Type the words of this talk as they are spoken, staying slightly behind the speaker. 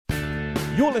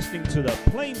You're listening to the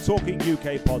Plain Talking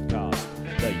UK podcast,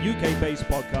 the UK-based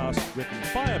podcast written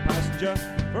by a passenger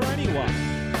for anyone.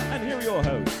 And here are your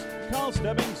hosts, Carl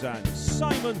Stebbings and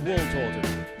Simon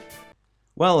Waltorton.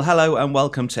 Well, hello and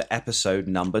welcome to episode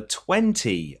number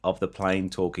 20 of the Plain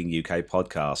Talking UK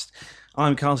podcast.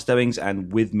 I'm Carl Stebbings,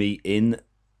 and with me in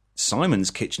Simon's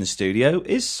kitchen studio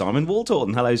is Simon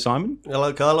Waltorton. Hello, Simon.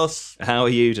 Hello, Carlos. How are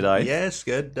you today? Yes,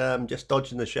 good. Just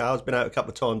dodging the showers. Been out a couple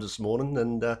of times this morning,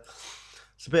 and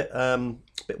it's a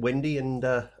bit windy and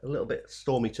a little bit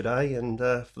stormy today, and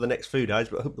for the next few days.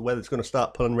 But I hope the weather's going to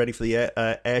start pulling ready for the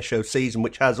air show season,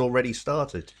 which has already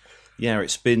started. Yeah,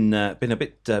 it's been a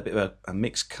bit of a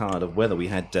mixed card of weather. We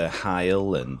had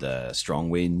hail and strong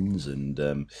winds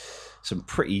and some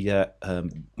pretty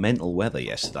mental weather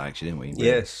yesterday, actually, didn't we?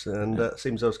 Yes, and it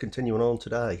seems I was continuing on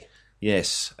today.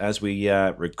 Yes, as we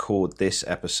record this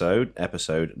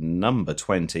episode number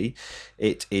 20,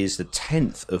 it is the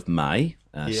 10th of May,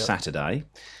 Saturday,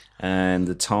 and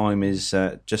the time is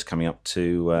just coming up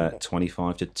to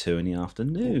 25 to 2 in the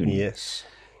afternoon. Yes.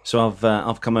 So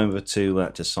I've come over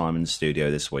to Simon's studio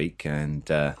this week, and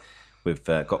we've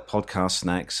got podcast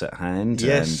snacks at hand,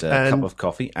 yes, and a cup of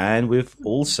coffee, and we've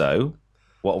also,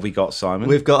 what have we got, Simon?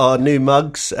 We've got our new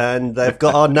mugs, and they've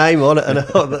got our name on it, and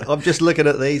I'm just looking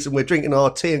at these, and we're drinking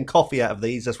our tea and coffee out of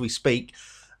these as we speak,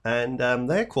 and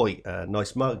they're quite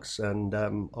nice mugs, and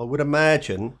I would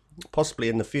imagine, possibly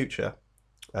in the future,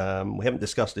 we haven't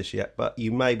discussed this yet, but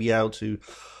you may be able to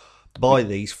buy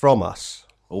these from us.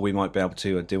 Or we might be able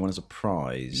to do one as a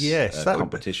prize. Yes, a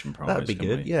competition prize. That'd be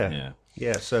good.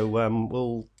 Yeah. So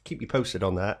we'll keep you posted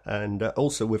on that, and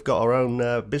also we've got our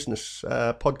own business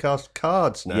podcast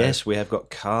cards now. Yes, we have got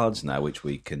cards now, which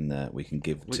we can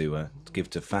give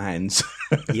to fans.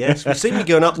 Yes, we seem to be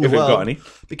going up in the If we've world got any.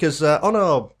 because on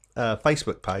our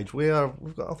Facebook page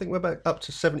I think we're about up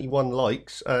to 71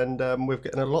 likes, and we're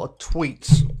getting a lot of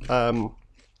tweets.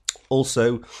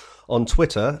 Also on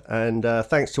Twitter, and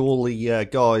thanks to all the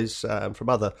guys from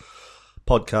other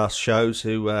podcast shows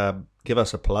who give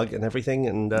us a plug and everything,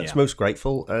 and it's most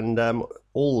grateful, and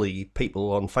all the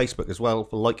people on Facebook as well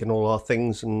for liking all our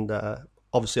things, and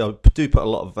obviously I do put a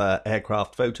lot of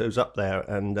aircraft photos up there,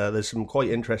 and there's some quite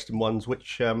interesting ones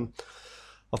which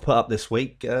I've put up this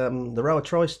week. The Roa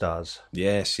TriStars.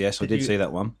 Yes, I did see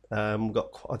that one. I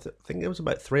think there was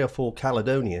about 3 or 4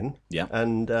 Caledonian,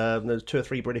 and there's 2 or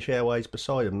 3 British Airways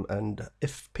beside them. And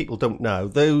if people don't know,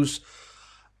 those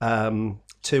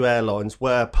 2 airlines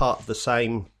were part of the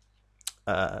same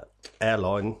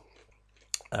airline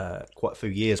quite a few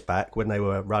years back when they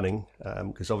were running,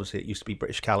 because obviously it used to be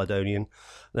British Caledonian, and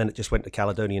then it just went to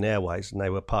Caledonian Airways, and they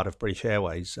were part of British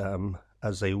Airways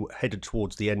as they headed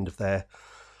towards the end of their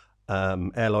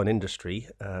airline industry.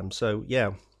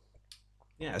 Yeah,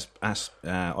 as I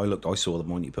saw them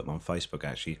when you put them on Facebook,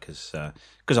 actually, because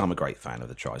I'm a great fan of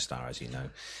the TriStar, as you know,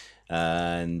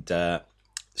 and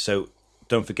so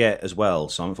don't forget as well,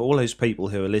 Simon, for all those people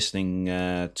who are listening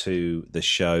to the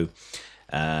show,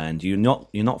 and you're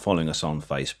not following us on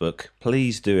Facebook,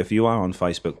 please do. If you are on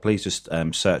Facebook, please just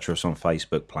search for us on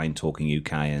Facebook, Plain Talking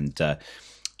UK, and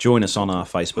join us on our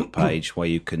Facebook page, where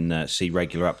you can see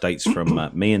regular updates from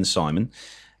me and Simon,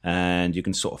 and you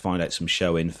can sort of find out some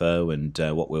show info and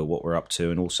what we're up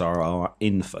to, and also our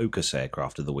In Focus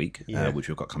aircraft of the week, which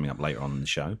we've got coming up later on in the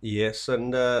show. Yes,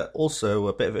 and also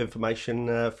a bit of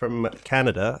information from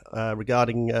Canada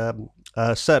regarding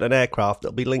certain aircraft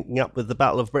that'll be linking up with the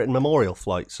Battle of Britain Memorial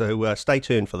flight. So stay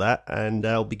tuned for that, and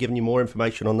I'll be giving you more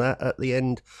information on that at the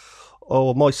end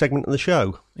of my segment of the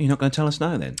show. You're not going to tell us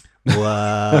now, then?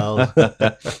 Well,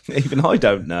 even I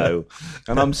don't know,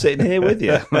 and I'm sitting here with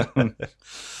you.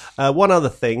 One other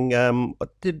thing, I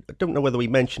don't know whether we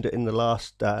mentioned it in the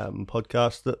last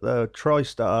podcast, that the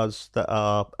TriStars that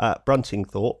are at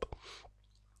Bruntingthorpe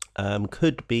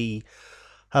could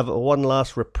have one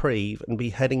last reprieve and be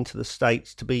heading to the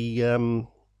States to be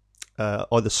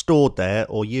either stored there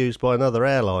or used by another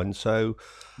airline. So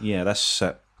yeah, that's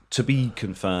to be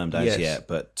confirmed as yet,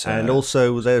 but and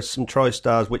also there's some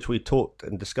TriStars which we talked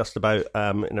and discussed about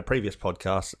in a previous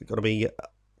podcast. They're going to be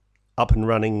up and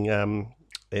running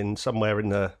in somewhere in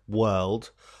the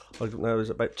world. I don't know, there's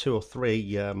about 2 or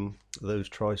 3 of those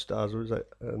TriStars, or is it?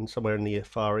 And somewhere in the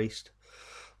Far East,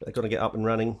 they're going to get up and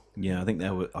running. Yeah, I think they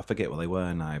were. I forget what they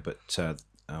were now, but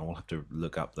we'll have to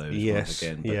look up those ones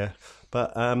again. But... Yeah,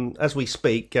 but as we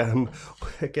speak,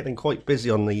 we're getting quite busy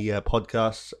on the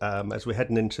podcast as we're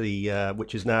heading into the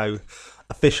which is now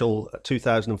official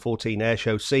 2014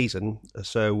 airshow season.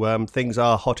 So things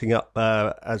are hotting up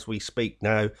as we speak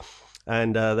now.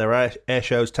 And there are air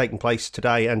shows taking place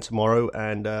today and tomorrow,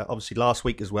 and obviously last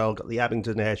week as well. Got the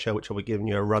Abingdon Air Show, which I'll be giving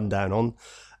you a rundown on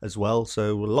as well.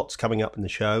 So lots coming up in the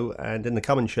show and in the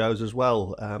coming shows as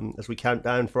well, as we count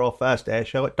down for our first air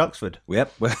show at Duxford.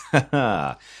 Yep.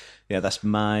 Yeah, that's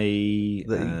May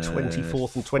the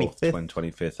 24th and 25th.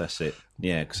 25th, that's it.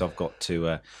 Yeah, because I've got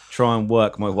to try and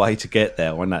work my way to get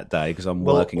there on that day because I'm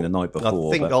working the night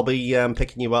before. I think I'll be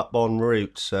picking you up en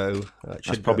route, so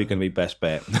that's probably going to be best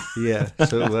bet. Yeah,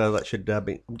 so that should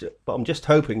be. But I'm just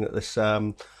hoping that this,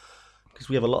 because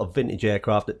we have a lot of vintage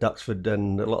aircraft at Duxford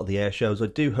and a lot of the air shows, I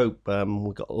do hope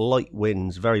we've got light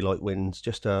winds, very light winds,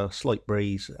 just a slight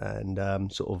breeze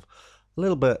and sort of a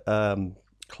little bit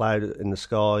cloud in the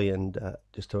sky and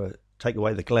just to take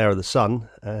away the glare of the sun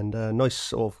and a nice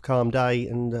sort of calm day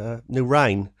and no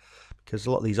rain, because a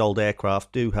lot of these old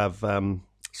aircraft do have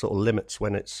sort of limits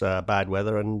when it's bad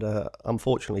weather, and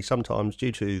unfortunately sometimes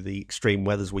due to the extreme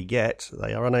weathers we get,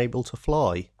 they are unable to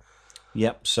fly.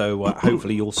 Yep, so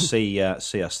hopefully you'll see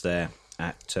us there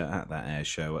at that air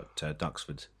show at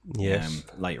Duxford. Yes,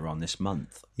 later on this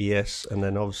month. Yes, and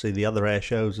then obviously the other air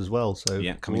shows as well. So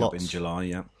yeah, coming up in July.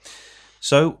 Yeah.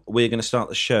 So we're going to start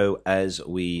the show as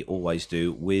we always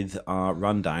do with our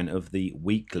rundown of the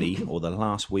weekly or the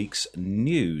last week's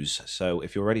news. So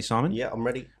if you're ready, Simon? Yeah, I'm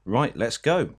ready. Right, let's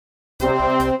go.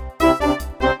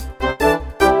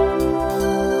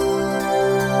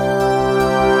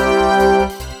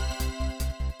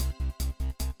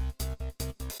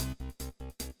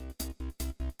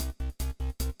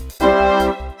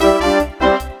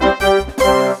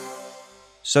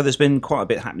 So there's been quite a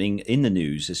bit happening in the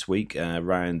news this week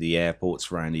around the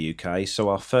airports around the UK. So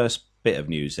our first bit of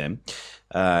news then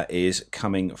is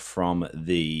coming from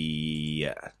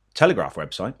the Telegraph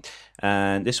website.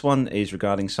 And this one is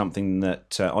regarding something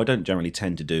that I don't generally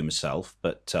tend to do myself,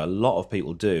 but a lot of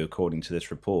people do, according to this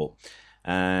report.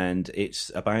 And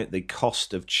it's about the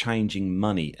cost of changing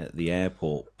money at the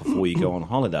airport before you go on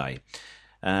holiday.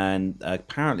 And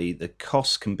apparently the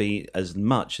costs can be as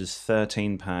much as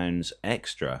 £13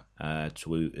 extra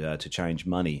to change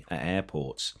money at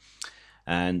airports.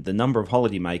 And the number of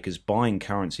holidaymakers buying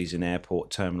currencies in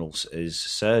airport terminals is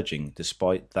surging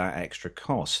despite that extra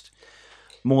cost.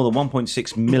 More than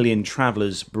 1.6 million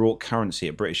travellers brought currency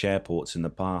at British airports in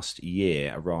the past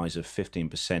year, a rise of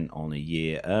 15% on a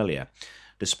year earlier,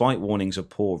 despite warnings of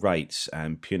poor rates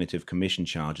and punitive commission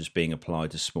charges being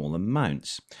applied to small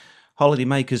amounts.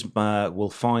 Holidaymakers will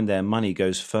find their money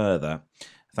goes further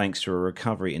thanks to a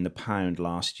recovery in the pound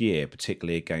last year,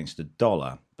 particularly against the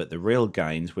dollar, but the real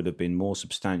gains would have been more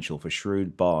substantial for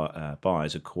shrewd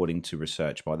buyers, according to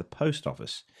research by the Post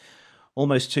Office.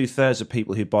 Almost 2/3 of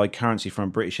people who buy currency from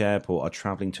a British airport are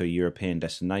travelling to a European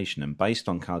destination, and based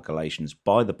on calculations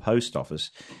by the Post Office,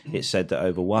 it said that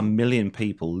over 1 million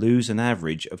people lose an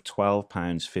average of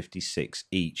 £12.56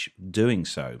 each doing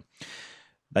so.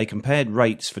 They compared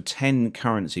rates for 10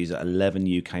 currencies at 11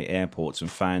 UK airports and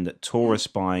found that tourists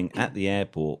buying at the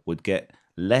airport would get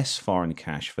less foreign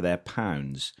cash for their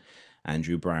pounds,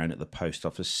 Andrew Brown at the Post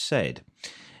Office said.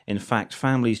 In fact,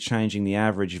 families changing the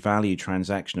average value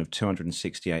transaction of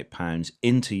 £268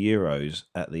 into euros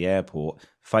at the airport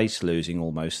face losing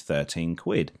almost 13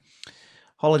 quid.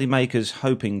 Holidaymakers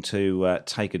hoping to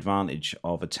take advantage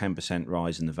of a 10%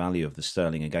 rise in the value of the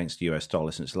sterling against the US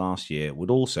dollar since last year would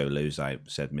also lose out,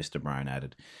 said Mr. Brown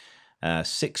added.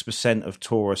 6% of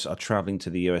tourists are travelling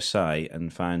to the USA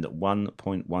and found that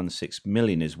 1.16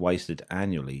 million is wasted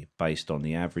annually based on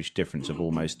the average difference of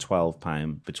almost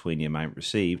 £12 between the amount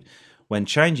received when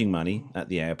changing money at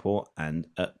the airport and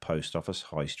at Post Office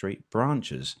High Street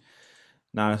branches.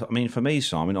 Now, I mean, for me,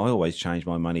 Simon, I always change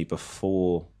my money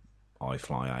before I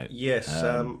fly out. Yes,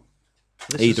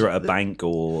 either at a bank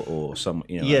or some.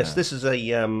 Yes, this is a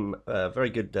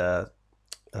very good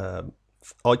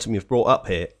item you've brought up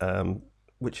here,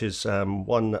 which is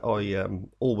one that I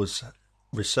always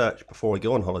research before I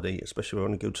go on holiday, especially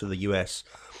when I go to the US.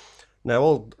 Now,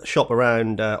 I'll shop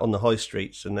around on the high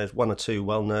streets, and there's one or two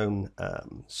well-known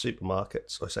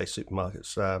supermarkets. I say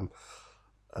supermarkets,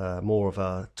 more of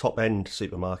a top-end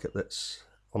supermarket that's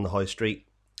on the high street,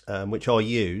 which I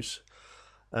use.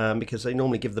 Because they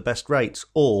normally give the best rates,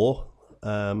 or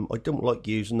I don't like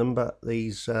using them, but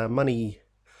these money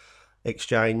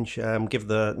exchange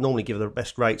normally give the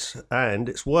best rates, and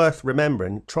it's worth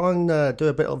remembering. Try and do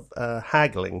a bit of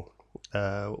haggling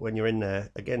when you're in there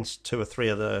against two or three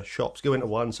of the shops. Go into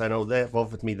one saying, "Oh, they've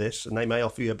offered me this," and they may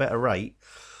offer you a better rate.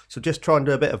 So just try and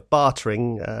do a bit of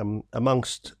bartering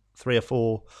amongst three or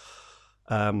four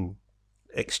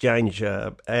exchange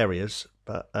areas,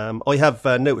 But I have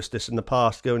noticed this in the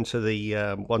past, going to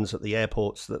the ones at the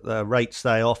airports, that the rates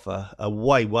they offer are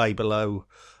way, way below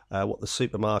what the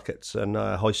supermarkets and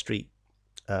high street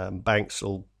banks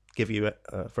will give you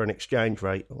for an exchange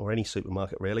rate, or any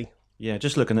supermarket really. Yeah,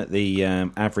 just looking at the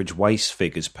average waste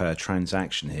figures per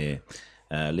transaction here,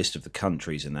 list of the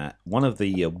countries and that. One of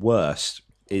the worst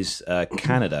is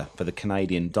Canada for the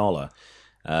Canadian dollar,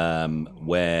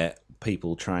 where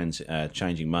people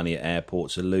changing money at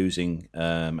airports are losing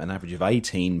an average of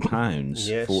 £18,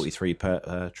 Yes. 43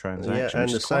 per transaction. Yeah, and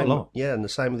which the is quite a same. lot. Yeah, and the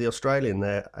same with the Australian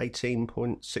there,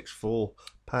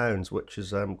 £18.64, which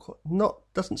is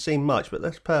doesn't seem much, but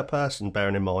that's per person,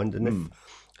 bearing in mind. And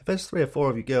if there's 3 or 4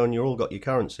 of you go and you all got your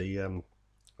currency, it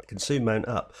can soon mount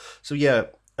up. So yeah,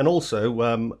 and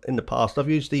also in the past I've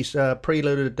used these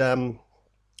preloaded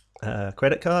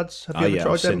credit cards. Have you ever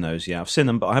tried I've them? seen those. Yeah, I've seen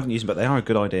them, but I haven't used them. But they are a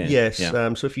good idea. Yes.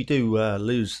 Yeah. So if you do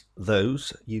lose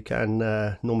those, you can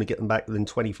normally get them back within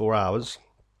 24 hours,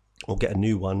 or get a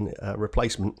new one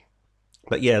replacement.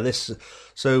 But yeah,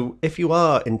 so if you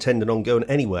are intending on going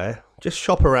anywhere, just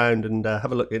shop around and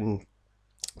have a look in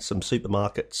some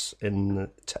supermarkets in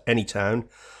any town.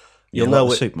 You'll know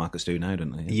what the supermarkets do now,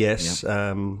 don't they? Yes,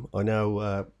 I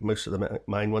know most of the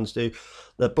main ones do.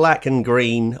 The black and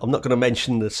green, I'm not going to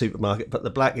mention the supermarket, but the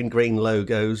black and green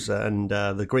logos and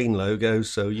the green logos,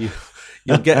 so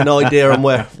you'll get an idea on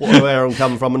where I'm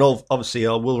coming from. And obviously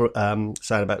I will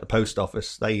say about the post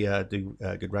office, they do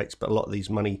good rates, but a lot of these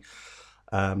money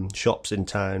shops in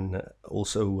town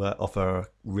also offer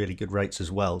really good rates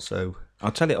as well. So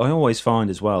I'll tell you, I always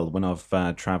find as well, when I've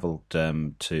travelled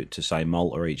to say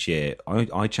Malta each year,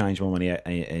 I change my money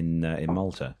in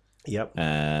Malta. Yep.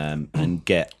 And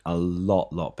get a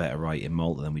lot better rate in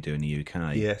Malta than we do in the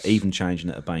UK. Yes. Even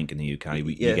changing at a bank in the UK,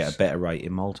 you get a better rate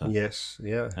in Malta. Yes,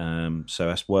 yeah. So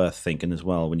that's worth thinking as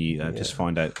well when you just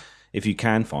find out, if you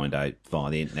can find out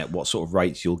via the internet, what sort of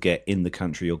rates you'll get in the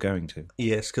country you're going to.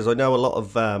 Yes, because I know a lot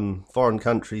of foreign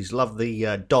countries love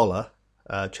the dollar,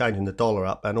 changing the dollar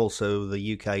up, and also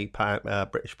the UK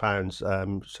British pounds.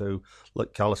 So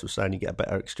like Carlos was saying, you get a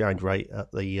better exchange rate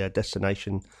at the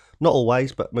destination. Not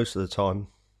always, but most of the time.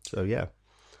 So yeah.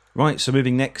 Right, so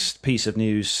moving next piece of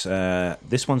news.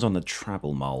 This one's on the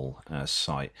Travel Mole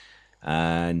site.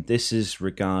 And this is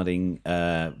regarding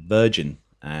Virgin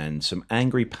and some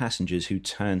angry passengers who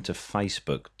turned to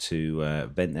Facebook to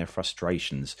vent their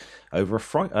frustrations over a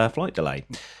flight delay.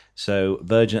 So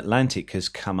Virgin Atlantic has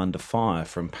come under fire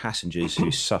from passengers who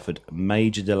suffered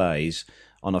major delays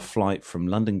on a flight from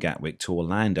London Gatwick to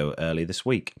Orlando early this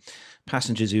week.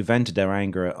 Passengers who vented their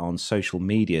anger on social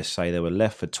media say they were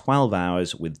left for 12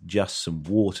 hours with just some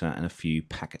water and a few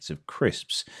packets of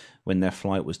crisps when their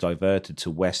flight was diverted to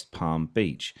West Palm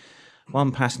Beach.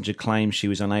 One passenger claims she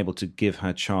was unable to give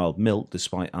her child milk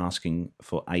despite asking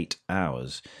for 8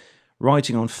 hours.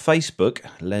 Writing on Facebook,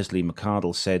 Leslie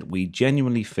McCardle said, "We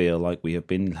genuinely feel like we have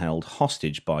been held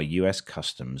hostage by US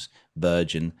Customs,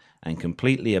 Virgin, and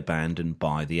completely abandoned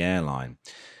by the airline.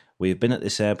 We have been at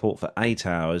this airport for 8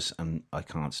 hours and I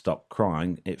can't stop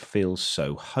crying. It feels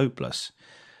so hopeless."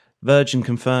 Virgin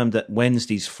confirmed that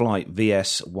Wednesday's flight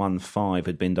VS15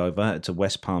 had been diverted to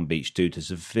West Palm Beach due to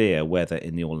severe weather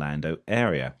in the Orlando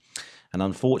area. And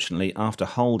unfortunately, after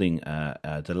holding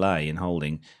a delay in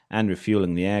holding and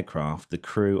refueling the aircraft, the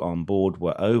crew on board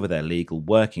were over their legal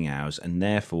working hours, and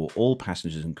therefore all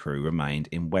passengers and crew remained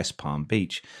in West Palm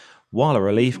Beach, while a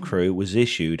relief crew was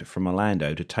issued from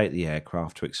Orlando to take the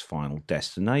aircraft to its final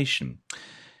destination.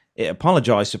 It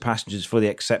apologised to passengers for the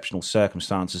exceptional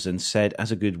circumstances and said,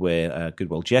 as a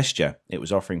goodwill gesture, it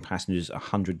was offering passengers a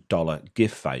 $100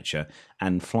 gift voucher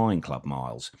and flying club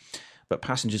miles. But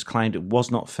passengers claimed it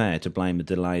was not fair to blame the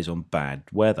delays on bad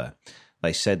weather.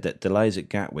 They said that delays at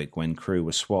Gatwick when crew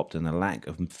were swapped and the lack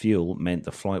of fuel meant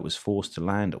the flight was forced to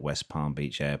land at West Palm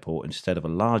Beach Airport instead of a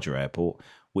larger airport,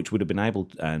 which would have been able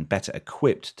and better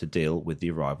equipped to deal with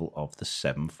the arrival of the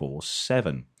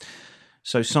 747.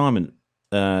 So, Simon,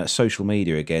 social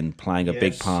media again playing a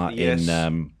big part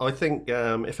in. I think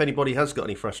if anybody has got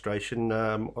any frustration,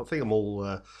 I think I'm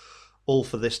all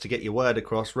for this to get your word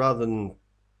across, rather than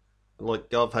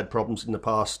like I've had problems in the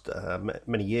past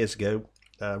many years ago.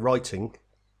 Writing,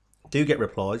 do get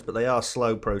replies, but they are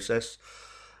slow process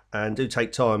and do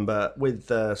take time. But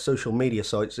with social media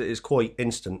sites, it is quite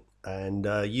instant, and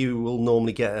you will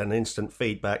normally get an instant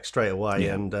feedback straight away.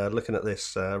 Yeah. And looking at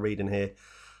this reading here,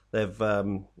 they've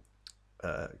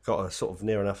got a sort of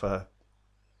near enough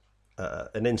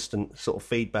an instant sort of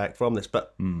feedback from this.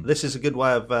 But this is a good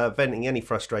way of venting any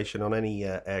frustration on any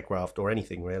aircraft or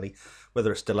anything really,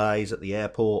 whether it's delays at the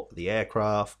airport, the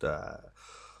aircraft,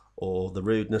 or the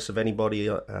rudeness of anybody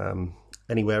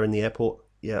anywhere in the airport.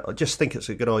 Yeah, I just think it's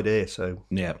a good idea. So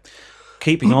yeah.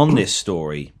 Keeping on this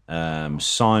story,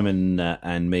 Simon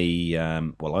and me,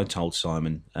 I told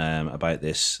Simon about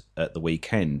this at the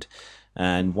weekend,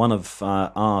 and one of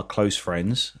our close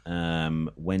friends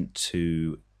went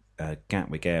to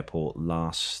Gatwick Airport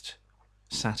last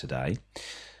Saturday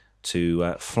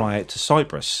to fly out to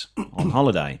Cyprus on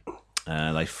holiday.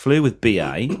 They flew with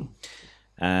BA,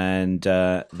 and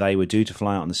they were due to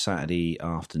fly out on the Saturday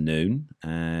afternoon,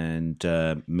 and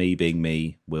me being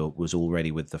me, was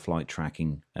already with the flight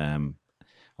tracking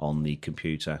on the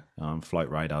computer on Flight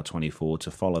Radar 24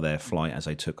 to follow their flight as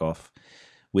they took off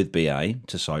with BA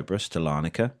to Cyprus, to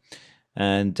Larnaca,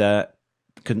 and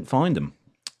couldn't find them.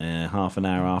 Half an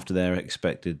hour after their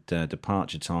expected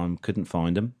departure time, couldn't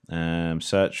find them.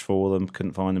 Searched for them,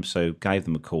 couldn't find them, so gave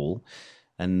them a call,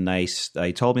 and they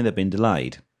told me they'd been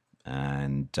delayed.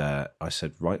 And I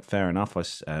said, right, fair enough.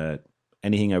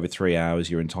 Anything over 3 hours,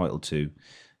 you're entitled to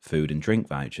food and drink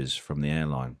vouchers from the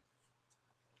airline.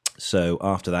 So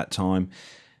after that time,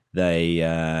 they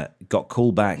got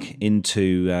called back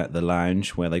into the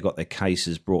lounge where they got their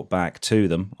cases brought back to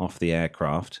them off the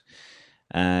aircraft,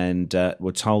 and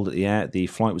were told that the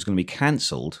flight was going to be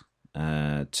cancelled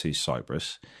to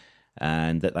Cyprus,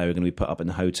 and that they were going to be put up in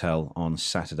a hotel on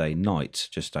Saturday night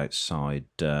just outside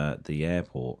the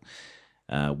airport,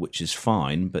 which is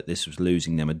fine, but this was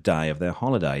losing them a day of their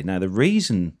holiday. Now, the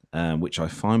reason, which I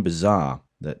find bizarre,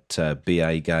 that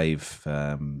BA gave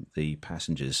the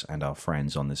passengers and our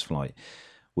friends on this flight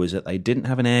was that they didn't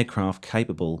have an aircraft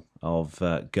capable of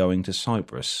going to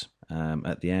Cyprus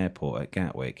at the airport at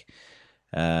Gatwick.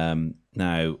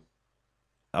 Now,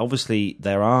 obviously,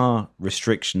 there are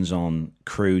restrictions on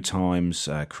crew times,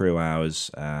 crew hours,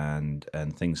 and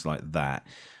things like that.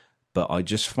 But I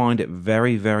just find it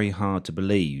very, very hard to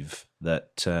believe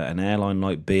that an airline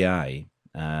like BA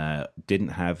didn't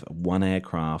have one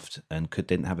aircraft and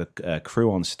didn't have a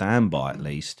crew on standby at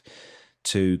least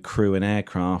to crew an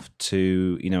aircraft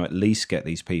to at least get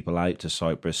these people out to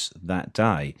Cyprus that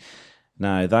day.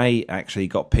 Now, they actually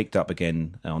got picked up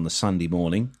again on the Sunday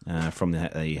morning from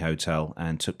the hotel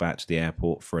and took back to the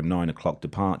airport for a 9 o'clock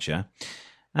departure,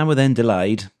 and were then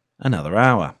delayed another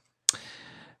hour.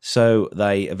 So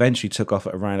they eventually took off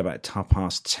at around about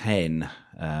 10:30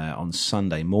 on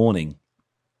Sunday morning.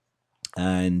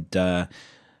 And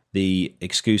the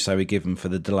excuse they were given for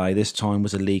the delay this time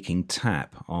was a leaking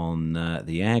tap on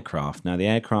the aircraft. Now, the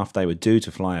aircraft they were due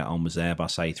to fly out on was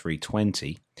Airbus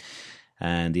A320.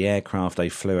 And the aircraft they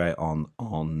flew out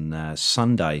on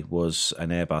Sunday was an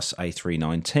Airbus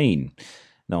A319.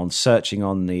 Now, on searching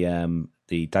on the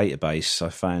database, I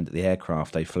found that the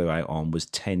aircraft they flew out on was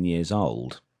 10 years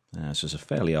old. So it's a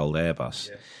fairly old Airbus.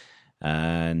 Yeah.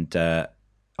 And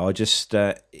I just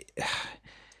it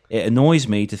annoys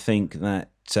me to think that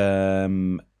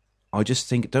I just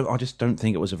don't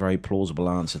think it was a very plausible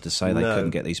answer to say they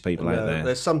couldn't get these people out there.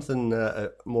 There's something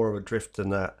more of a drift than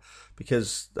that,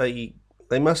 because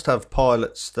they must have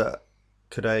pilots that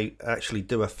could actually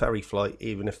do a ferry flight,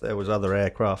 even if there was other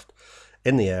aircraft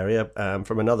in the area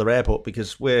from another airport.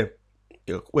 Because we're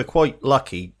quite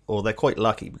lucky, or they're quite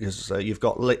lucky, because you've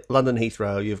got London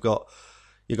Heathrow, you've got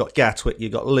Gatwick,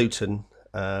 you've got Luton,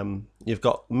 you've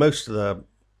got most of the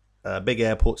big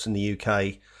airports in the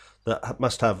UK that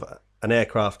must have an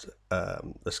aircraft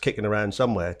that's kicking around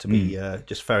somewhere to be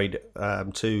just ferried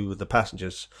to the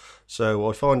passengers. So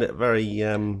I find it very.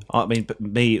 I mean, but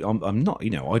me, I'm not.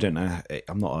 I don't know.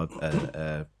 I'm not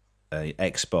a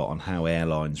expert on how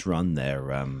airlines run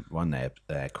their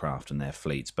aircraft and their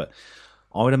fleets, but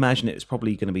I would imagine it's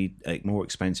probably going to be more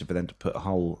expensive for them to put a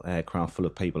whole aircraft full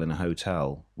of people in a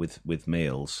hotel with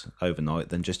meals overnight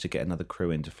than just to get another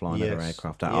crew in to fly another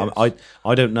aircraft out. Yes.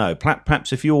 I don't know.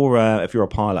 Perhaps if you're a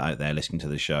pilot out there listening to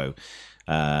the show,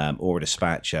 or a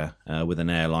dispatcher with an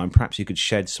airline, perhaps you could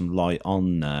shed some light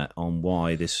on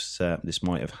why this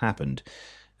might have happened.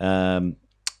 They're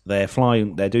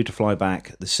due to fly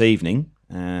back this evening.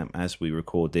 As we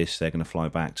record this, they're going to fly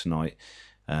back tonight.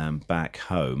 Back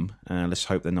home. Let's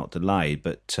hope they're not delayed,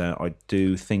 but I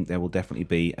do think there will definitely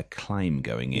be a claim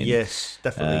going in. Yes,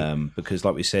 definitely. Because,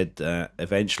 like we said,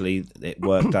 eventually it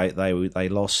worked out they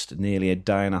lost nearly a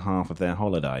day and a half of their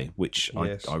holiday, which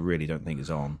I really don't think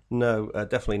is on. No,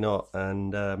 definitely not.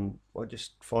 And I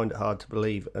just find it hard to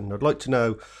believe. And I'd like to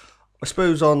know, I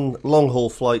suppose on long-haul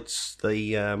flights,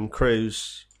 the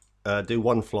crews do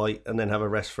one flight and then have a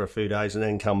rest for a few days and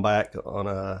then come back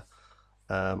on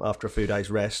after a few days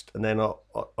rest, and then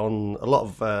on a lot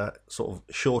of sort of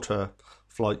shorter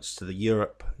flights to the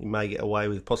Europe, you may get away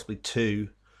with possibly 2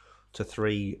 to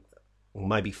 3 or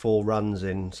maybe 4 runs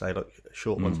in, say, like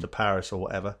short ones to Paris or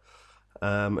whatever.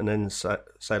 And then say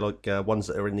like ones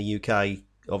that are in the UK,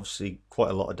 obviously quite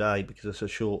a lot a day because it's a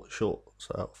short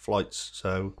flights.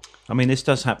 So I mean, this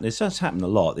does happen. This does happen a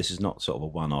lot. This is not sort of a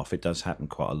one-off. It does happen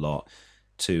quite a lot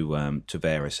to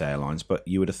various airlines. But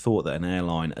you would have thought that an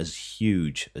airline as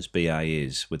huge as BA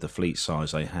is, with the fleet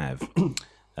size they have,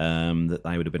 that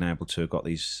they would have been able to have got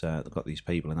these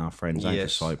people and our friends out to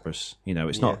Cyprus. You know,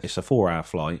 it's not. It's a 4-hour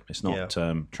flight. It's not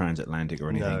transatlantic or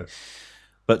anything. No.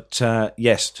 But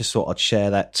yes, just thought I'd share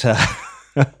that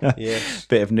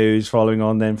bit of news following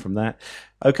on then from that.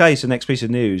 Okay, so next piece of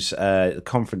news, the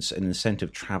conference and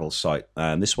incentive travel site.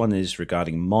 This one is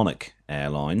regarding Monarch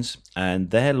Airlines, and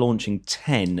they're launching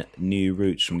 10 new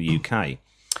routes from the UK.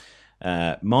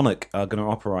 Monarch are going to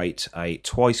operate a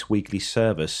twice-weekly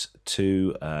service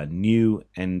to New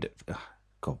and...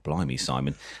 God blimey,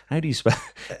 Simon. How do you spell...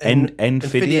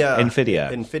 Nvidia.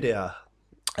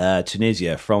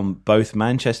 Tunisia, from both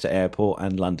Manchester Airport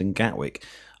and London Gatwick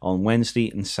on Wednesday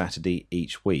and Saturday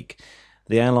each week.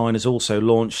 The airline has also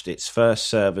launched its first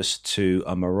service to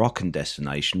a Moroccan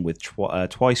destination with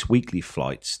twice weekly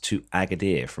flights to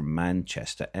Agadir from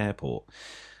Manchester Airport.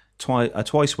 A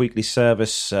twice weekly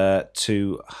service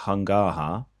to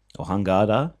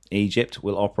Hurghada, Egypt,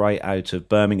 will operate out of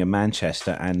Birmingham,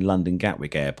 Manchester and London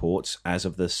Gatwick airports as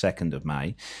of the 2nd of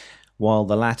May. While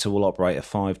the latter will operate a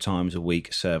 5 times a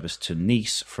week service to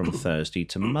Nice from Thursday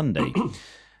to Monday.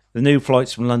 The new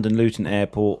flights from London Luton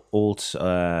Airport to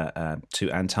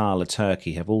Antalya,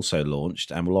 Turkey have also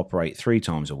launched and will operate 3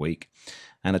 times a week,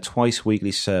 and a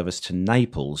twice-weekly service to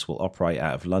Naples will operate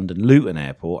out of London Luton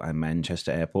Airport and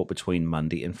Manchester Airport between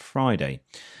Monday and Friday.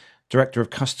 Director of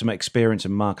Customer Experience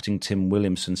and Marketing Tim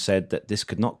Williamson said that this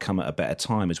could not come at a better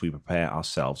time as we prepare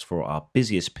ourselves for our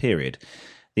busiest period.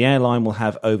 The airline will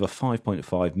have over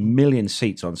 5.5 million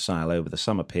seats on sale over the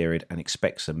summer period and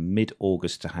expects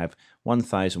mid-August to have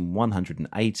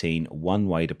 1,118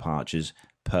 one-way departures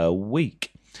per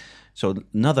week. So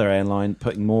another airline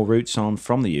putting more routes on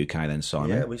from the UK then, Simon.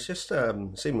 Yeah, we just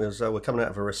seem as though we're coming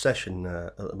out of a recession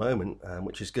at the moment,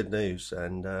 which is good news.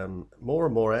 And more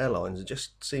and more airlines, it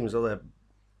just seems as though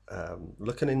they're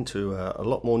looking into a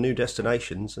lot more new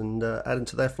destinations and adding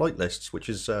to their flight lists, which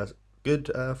is...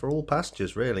 good for all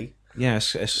passengers, really.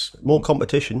 Yes, it's more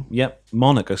competition. Yep,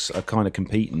 Monarch are kind of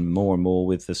competing more and more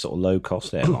with the sort of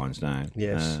low-cost airlines now.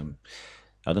 Yes,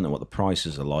 I don't know what the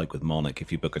prices are like with Monarch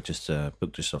if you book just a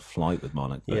flight with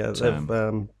Monarch. But,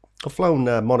 I've flown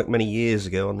Monarch many years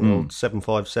ago on the old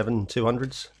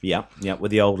 757-200s. Yeah, with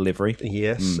the old livery.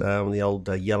 Yes, the old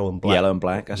yellow and black. Yellow and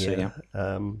black. That's it. Yeah.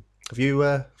 Have you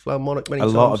flown Monarch many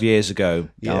times? A lot of years ago.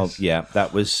 Yes.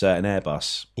 That was an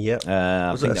Airbus. Yeah.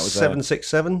 I think that was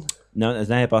 767? No, it was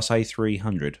an Airbus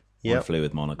A300. Yeah. I flew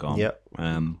with Monarch on. Yeah.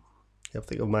 I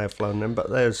think I may have flown them, but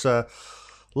there's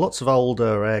lots of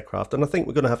older aircraft, and I think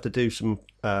we're going to have to do some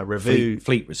review...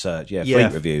 Fleet research, fleet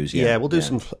reviews. Yeah, we'll do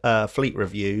some fleet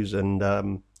reviews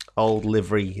and old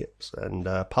livery and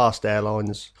past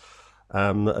airlines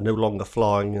that are no longer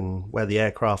flying, and where the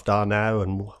aircraft are now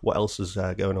and what else is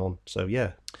going on. So,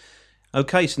 yeah.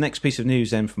 Okay, so next piece of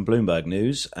news then from Bloomberg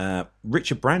News.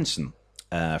 Richard Branson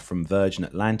from Virgin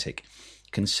Atlantic,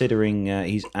 considering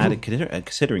adding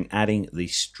the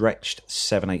stretched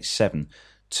 787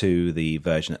 to the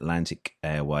Virgin Atlantic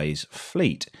Airways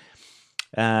fleet.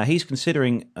 He's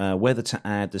considering whether to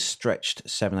add the stretched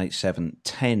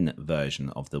 787-10 version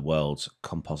of the world's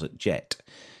composite jet.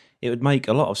 It would make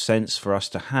a lot of sense for us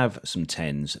to have some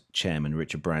 10s, Chairman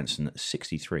Richard Branson,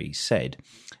 63, said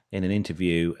in an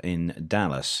interview in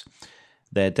Dallas.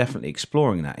 They're definitely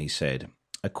exploring that, he said.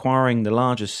 Acquiring the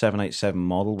largest 787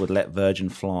 model would let Virgin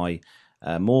fly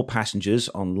more passengers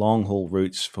on long-haul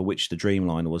routes for which the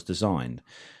Dreamliner was designed.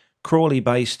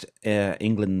 Crawley-based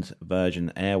England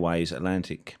Virgin Airways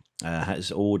Atlantic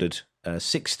has ordered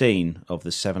 16 of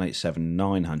the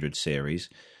 787-900 series,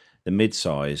 the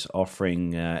mid-size,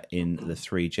 offering in the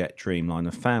 3-jet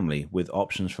Dreamliner family, with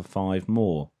options for 5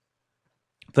 more.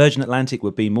 Virgin Atlantic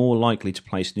would be more likely to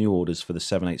place new orders for the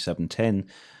 787-10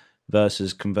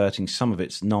 versus converting some of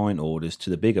its 9 orders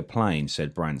to the bigger plane,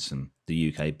 said Branson,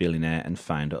 the UK billionaire and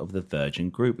founder of the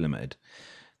Virgin Group Limited.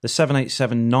 The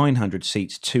 787-900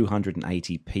 seats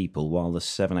 280 people, while the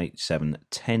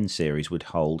 787-10 series would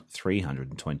hold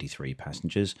 323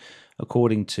 passengers,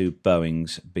 according to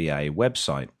Boeing's BA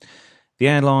website. The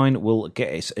airline will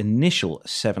get its initial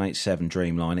 787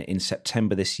 Dreamliner in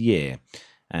September this year,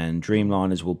 and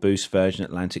Dreamliners will boost Virgin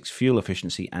Atlantic's fuel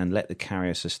efficiency and let the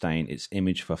carrier sustain its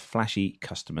image for flashy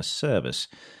customer service.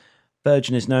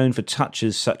 Virgin is known for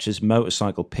touches such as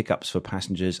motorcycle pickups for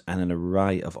passengers and an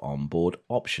array of onboard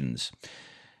options.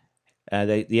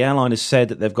 The airline has said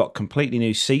that they've got completely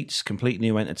new seats, completely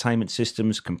new entertainment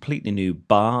systems, completely new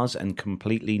bars, and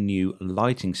completely new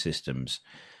lighting systems.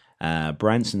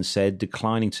 Branson said,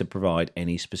 declining to provide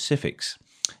any specifics.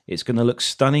 It's going to look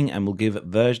stunning and will give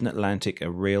Virgin Atlantic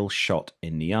a real shot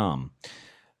in the arm.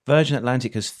 Virgin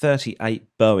Atlantic has 38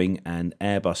 Boeing and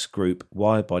Airbus Group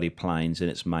wide-body planes in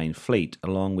its main fleet,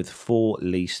 along with 4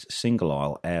 leased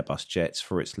single-aisle Airbus jets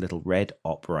for its Little Red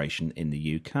operation in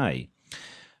the UK.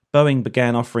 Boeing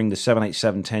began offering the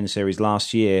 787-10 series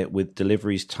last year, with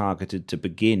deliveries targeted to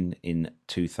begin in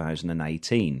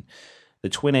 2018. The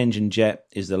twin-engine jet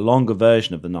is the longer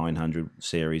version of the 900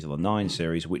 series, or the 9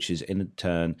 series, which is in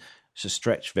turn a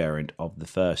stretch variant of the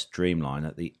first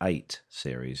Dreamliner, the 8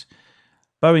 series.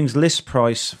 Boeing's list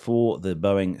price for the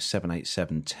Boeing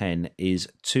 787-10 is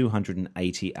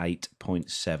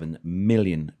 $288.7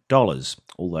 million,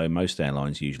 although most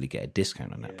airlines usually get a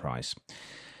discount on that price.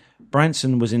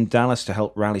 Branson was in Dallas to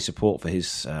help rally support for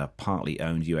his partly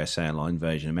owned US airline,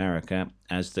 Virgin America,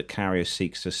 as the carrier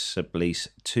seeks to sublease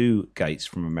 2 gates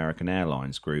from American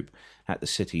Airlines Group at the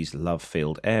city's Love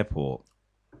Field Airport.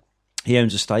 He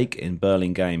owns a stake in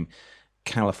Burlingame,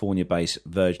 California-based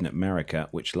Virgin America,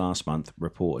 which last month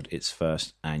reported its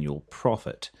first annual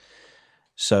profit.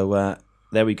 So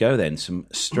there we go then, some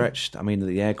stretched... I mean,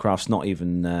 the aircraft's not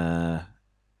even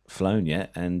flown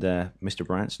yet, and Mr.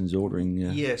 Branson's ordering...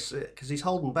 Yes, because he's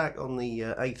holding back on the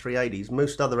A380s.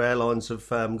 Most other airlines have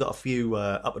got a few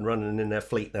up and running in their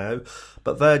fleet now,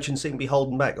 but Virgin seem to be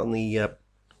holding back on the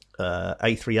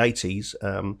A380s.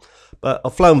 But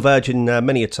I've flown Virgin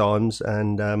many a times,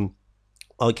 and...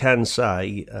 I can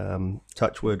say,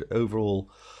 touchwood, overall,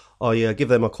 I give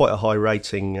them quite a high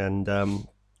rating, and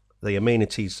the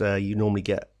amenities you normally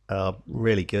get are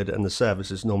really good, and the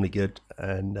service is normally good.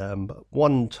 And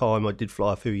one time I did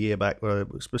fly a few years back where I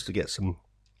was supposed to get some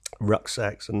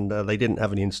rucksacks, and they didn't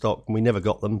have any in stock, and we never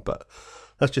got them, but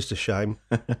that's just a shame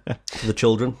for the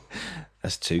children.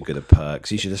 That's too good a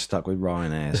perks. You should have stuck with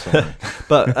Ryanair.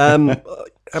 But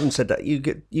having said that,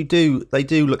 they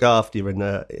do look after you,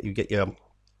 and you get your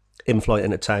in-flight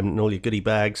entertainment and all your goodie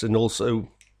bags, and also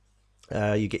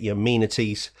you get your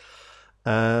amenities,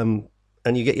 and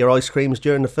you get your ice creams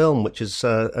during the film, which is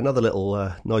another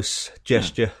little nice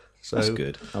gesture. Yeah, so that's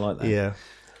good. I like that. Yeah.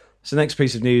 So next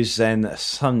piece of news then,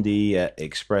 Sunday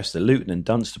Express, the Luton and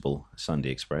Dunstable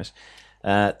Sunday Express.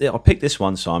 I picked this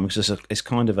one, Simon, because it's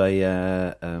kind of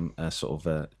a sort of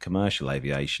a commercial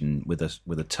aviation with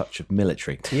a touch of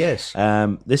military. Yes.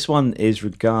 This one is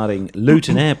regarding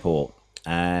Luton Airport.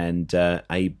 And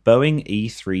a Boeing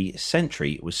E-3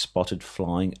 Sentry was spotted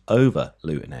flying over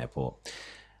Luton Airport.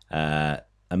 A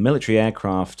military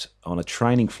aircraft on a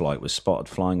training flight was spotted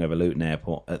flying over Luton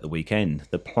Airport at the weekend.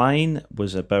 The plane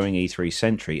was a Boeing E-3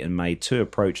 Sentry and made 2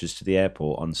 approaches to the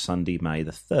airport on Sunday, May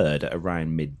the 3rd at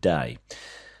around midday.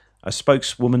 A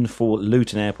spokeswoman for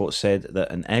Luton Airport said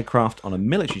that an aircraft on a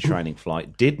military training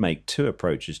flight did make 2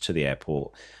 approaches to the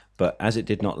airport, but as it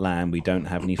did not land, we don't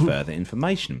have any further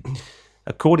information.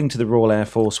 According to the Royal Air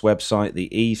Force website, the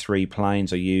E-3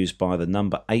 planes are used by the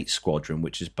number 8 Squadron,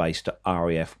 which is based at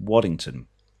RAF Waddington.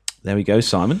 There we go,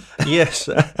 Simon. Yes.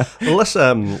 Well, that's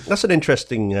an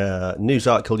interesting news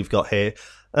article you've got here.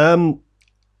 They're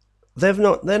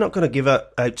not going to give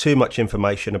out too much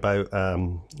information about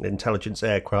intelligence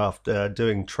aircraft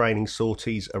doing training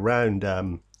sorties around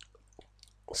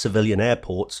civilian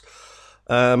airports.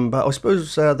 But I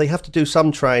suppose they have to do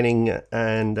some training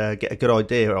and get a good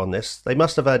idea on this. They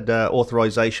must have had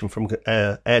authorization from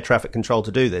air traffic control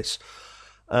to do this.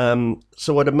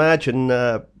 So I'd imagine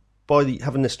by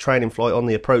having this training flight on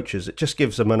the approaches, it just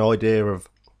gives them an idea of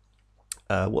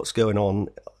what's going on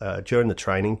during the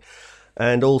training.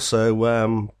 And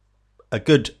also a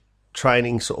good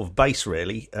training sort of base,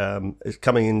 really, is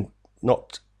coming in,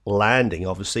 not landing,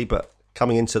 obviously, but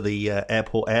coming into the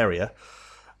airport area.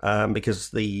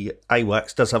 Because the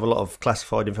AWACS does have a lot of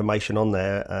classified information on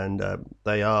there, and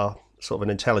they are sort of an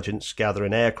intelligence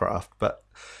gathering aircraft, but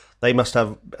they must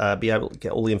have be able to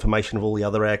get all the information of all the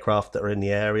other aircraft that are in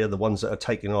the area, the ones that are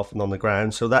taking off and on the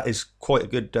ground. So that is quite a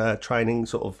good training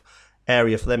sort of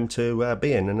area for them to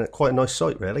be in, and quite a nice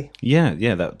site, really. Yeah,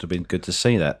 that would have been good to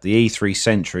see that. The E-3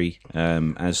 Sentry,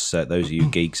 as those of you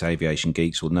geeks, aviation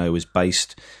geeks, will know, is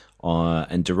based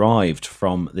and derived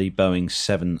from the Boeing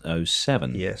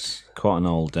 707. Yes. Quite an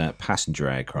old passenger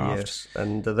aircraft. Yes,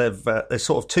 and there's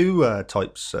sort of 2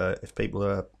 types, if people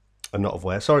are not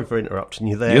aware. Sorry for interrupting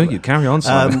you there. You carry on,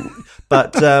 Simon.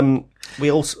 But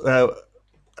we also...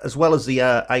 as well as the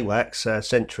AWACS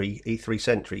Sentry, E3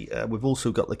 Sentry, we've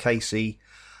also got the KC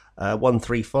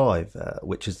 135,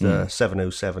 which is the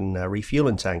 707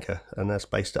 refueling tanker, and that's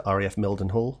based at RAF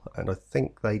Mildenhall. And I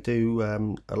think they do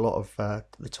a lot of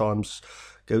the times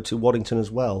go to Waddington as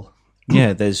well.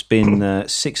 Yeah, there's been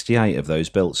 68 of those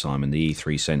built, Simon, the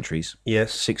E3 Sentries.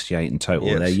 Yes. 68 in total.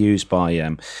 Yes. They're used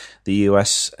by the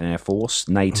US Air Force,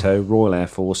 NATO, Royal Air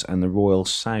Force, and the Royal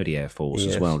Saudi Air Force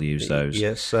as well use those.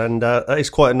 Yes, and it's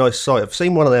quite a nice sight. I've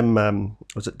seen one of them,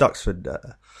 was at Duxford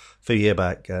a few years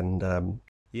back, and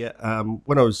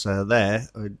when I was there,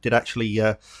 I did actually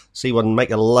see one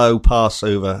make a low pass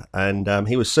over, and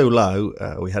he was so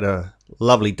low, we had a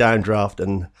lovely downdraft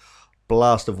and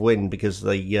blast of wind because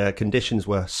the conditions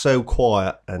were so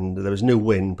quiet and there was no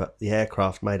wind, but the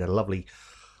aircraft made a lovely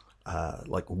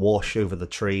wash over the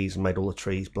trees and made all the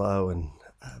trees blow and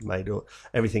made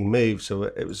everything move. So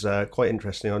it was quite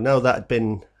interesting. I know that had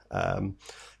been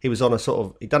he was on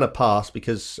he'd done a pass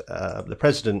because the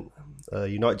president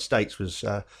United States was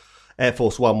Air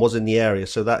Force One was in the area,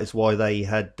 so that is why they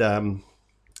had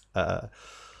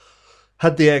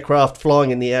the aircraft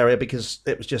flying in the area, because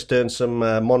it was just doing some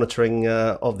monitoring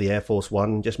of the Air Force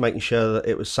One, just making sure that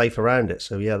it was safe around it.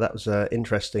 So yeah, that was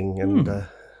interesting and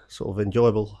sort of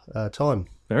enjoyable time.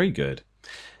 Very good.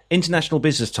 International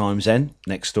Business Times then,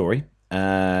 next story.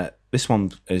 This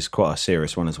one is quite a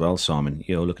serious one as well, Simon.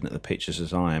 You're looking at the pictures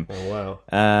as I am. Oh,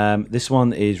 wow. This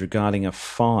one is regarding a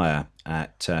fire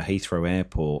at Heathrow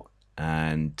Airport,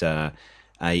 and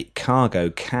a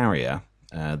cargo carrier,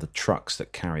 the trucks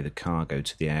that carry the cargo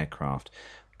to the aircraft,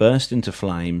 burst into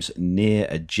flames near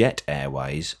a Jet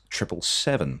Airways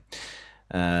 777.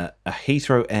 A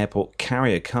Heathrow Airport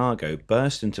carrier cargo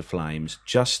burst into flames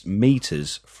just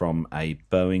meters from a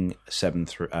Boeing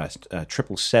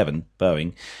 777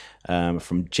 Boeing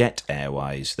from Jet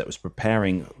Airways that was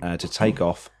preparing to take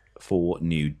off for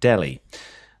New Delhi.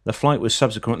 The flight was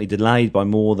subsequently delayed by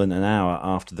more than an hour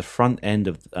after the front end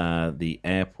of the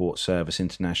Airport Service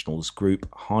International's Group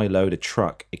high-loader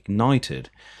truck ignited.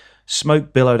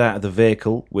 Smoke billowed out of the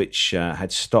vehicle, which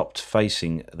had stopped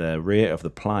facing the rear of the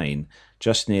plane,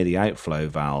 just near the outflow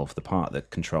valve, the part that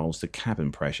controls the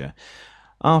cabin pressure.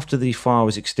 After the fire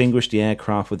was extinguished, the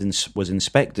aircraft was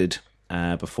inspected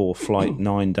before Flight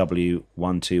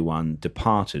 9W121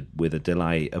 departed with a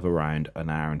delay of around an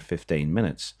hour and 15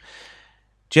 minutes.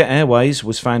 Jet Airways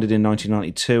was founded in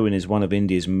 1992 and is one of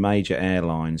India's major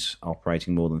airlines,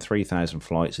 operating more than 3,000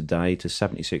 flights a day to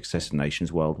 76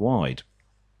 destinations worldwide.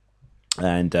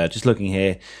 And just looking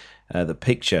here, the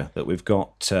picture that we've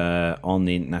got on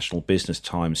the International Business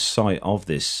Times site of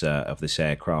this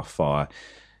aircraft fire,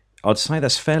 I'd say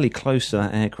that's fairly close to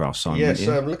that aircraft, Simon. Yes,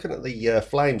 I'm looking at the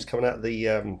flames coming out of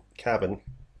the cabin.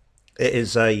 It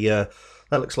is that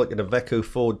looks like an Iveco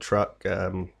Ford truck.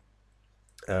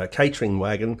 Catering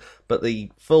wagon, but the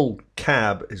full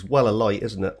cab is well alight,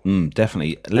 isn't it?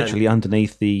 Definitely, literally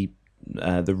underneath the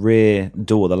rear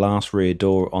door, the last rear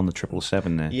door on the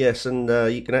 777 there. Yes, and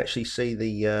you can actually see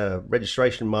the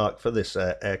registration mark for this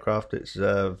aircraft. It's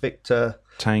Victor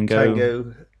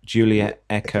Tango Juliet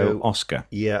Echo Oscar.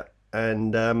 Yeah,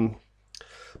 and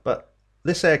but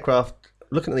this aircraft,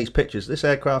 looking at these pictures, this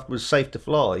aircraft was safe to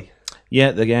fly.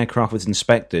 Yeah, the aircraft was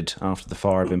inspected after the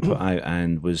fire had been put out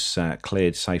and was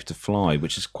cleared safe to fly,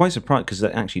 which is quite surprising because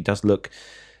it actually does look.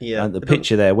 Yeah, the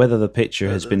picture there, whether the picture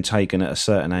has been taken at a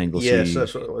certain angle. Yes,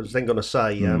 that's what I was then going to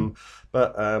say.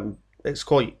 But it's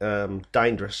quite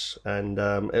dangerous, and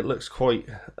it looks quite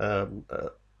a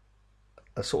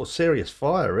sort of serious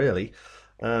fire, really.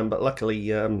 But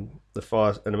luckily, the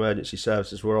fire and emergency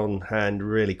services were on hand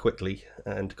really quickly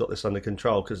and got this under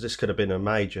control, because this could have been a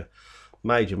major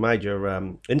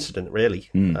incident, really.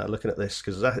 Looking at this,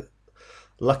 because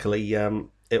luckily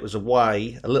it was a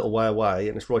little way away,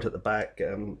 and it's right at the back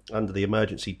under the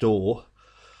emergency door.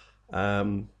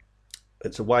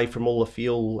 It's away from all the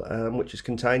fuel which is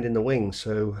contained in the wing.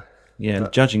 So yeah,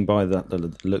 judging by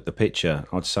the picture,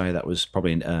 I'd say that was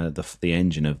probably the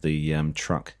engine of the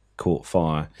truck caught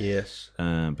fire. Yes,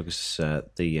 because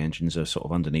the engines are sort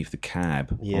of underneath the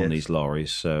cab on these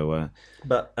lorries. So,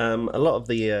 but a lot of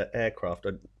the aircraft,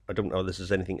 I don't know if this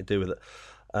has anything to do with it.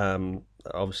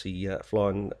 Obviously,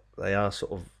 flying, they are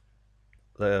sort of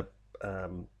the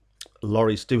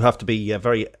lorries do have to be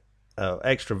very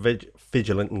extra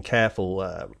vigilant and careful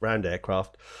around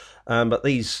aircraft. But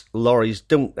these lorries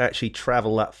don't actually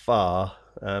travel that far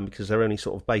because they're only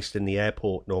sort of based in the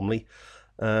airport normally.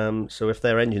 So if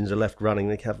their engines are left running,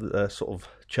 they have a sort of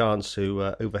chance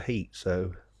to overheat.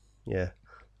 So, yeah.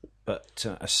 But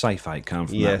a safe outcome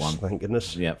from that one. Yes, thank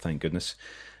goodness. Yeah, thank goodness.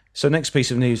 So next piece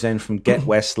of news then from Get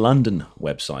West London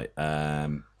website.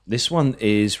 This one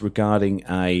is regarding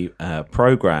a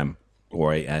program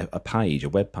or a page, a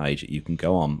web page that you can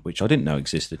go on, which I didn't know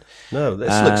existed. No,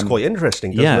 this looks quite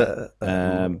interesting, doesn't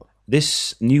it?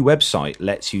 This new website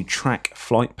lets you track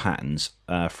flight patterns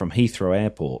from Heathrow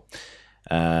Airport.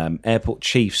 Airport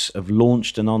chiefs have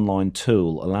launched an online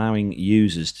tool allowing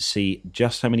users to see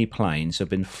just how many planes have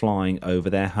been flying over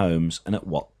their homes and at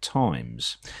what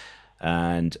times.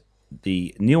 And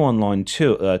the new online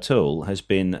tool has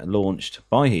been launched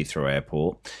by Heathrow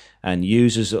Airport, and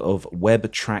users of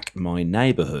Web Track My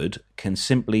Neighbourhood can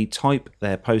simply type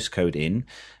their postcode in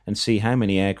and see how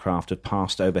many aircraft have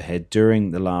passed overhead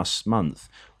during the last month,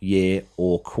 year,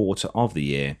 or quarter of the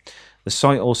year. The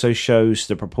site also shows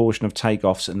the proportion of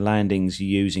takeoffs and landings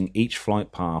using each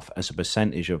flight path as a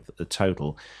percentage of the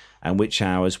total, and which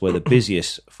hours were the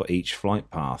busiest for each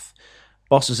flight path.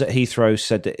 Bosses at Heathrow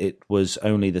said that it was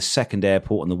only the second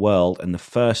airport in the world and the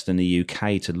first in the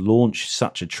UK to launch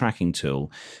such a tracking tool,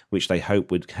 which they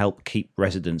hope would help keep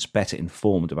residents better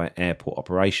informed about airport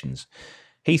operations.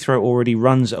 Heathrow already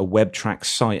runs a web track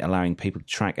site allowing people to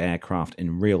track aircraft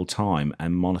in real time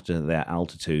and monitor their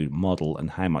altitude, model,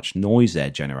 and how much noise they're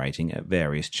generating at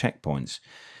various checkpoints.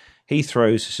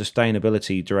 Heathrow's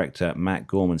sustainability director, Matt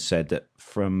Gorman, said that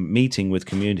from meeting with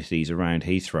communities around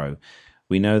Heathrow,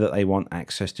 we know that they want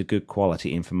access to good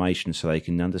quality information so they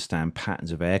can understand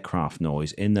patterns of aircraft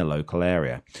noise in their local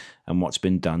area and what's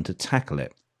been done to tackle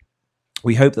it.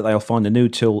 We hope that they'll find the new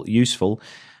tool useful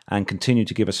and continue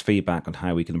to give us feedback on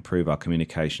how we can improve our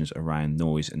communications around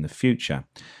noise in the future.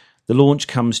 The launch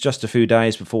comes just a few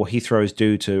days before Heathrow is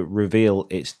due to reveal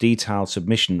its detailed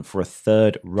submission for a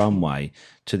third runway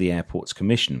to the airport's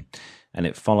commission, and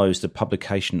it follows the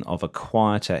publication of a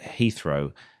quieter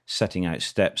Heathrow, setting out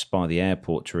steps by the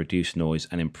airport to reduce noise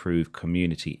and improve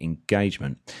community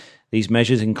engagement. These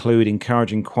measures include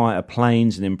encouraging quieter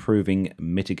planes and improving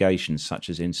mitigation, such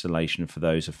as installation for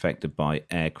those affected by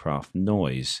aircraft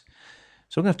noise.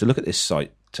 So I'm going to have to look at this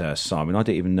site, Simon. I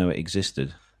didn't even know it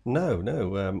existed.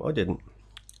 No, I didn't.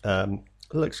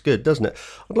 It looks good, doesn't it?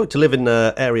 I'd like to live in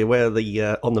an area where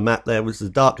the on the map there was the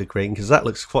darker green, because that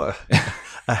looks quite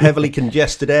a heavily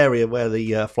congested area where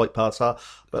the flight paths are.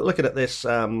 But looking at this,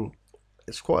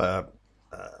 it's quite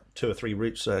 2 or 3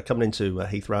 routes coming into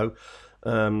Heathrow.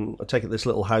 I take it this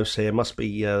little house here must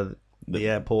be the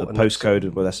airport. The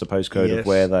postcode, well, that's the postcode yes, of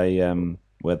where they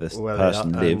where the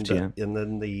person lived, and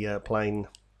then the plane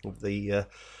of the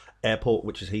airport,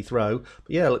 which is Heathrow. But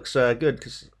yeah, it looks good,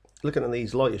 because looking at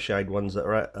these lighter shade ones that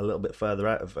are a little bit further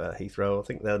out of Heathrow, I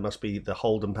think there must be the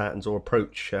Holden patterns or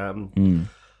approach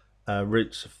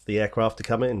routes of the aircraft to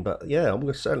come in. But yeah,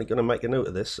 I'm certainly going to make a note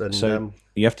of this. And so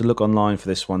you have to look online for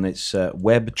this one. It's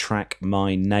Web Track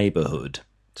My Neighbourhood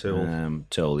tool.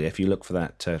 Yeah, if you look for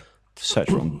that, search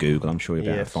it on Google, I'm sure you'll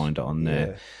be able to find it on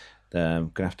there.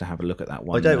 Going to have a look at that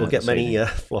one. I doubt we'll get many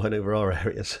flying over our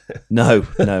areas. No,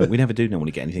 we never do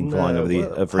normally get anything flying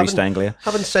over East Anglia.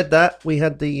 Having said that, we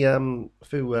had the a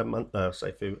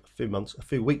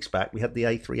few weeks back, we had the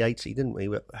A380, didn't we?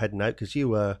 We were heading out because you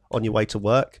were on your way to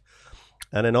work,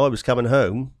 and then I was coming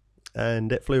home,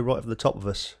 and it flew right over the top of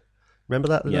us. Remember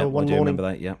that? Yeah, one I do morning? remember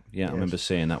that. Yeah, yes. I remember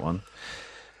seeing that one.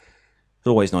 It's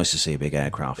always nice to see a big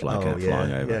aircraft like that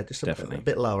flying over. Yeah, just definitely a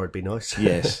bit lower would be nice.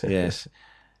 Yes.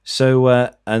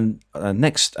 So,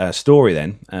 next story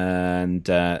then, and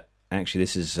actually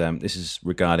this is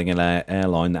regarding an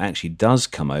airline that actually does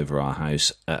come over our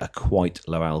house at a quite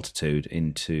low altitude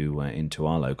into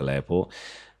our local airport,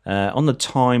 on the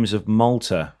Times of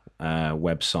Malta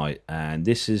website, and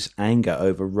this is anger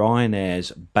over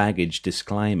Ryanair's baggage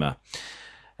disclaimer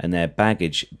and their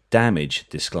baggage damage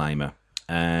disclaimer.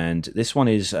 And this one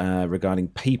is regarding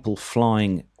people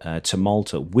flying to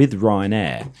Malta with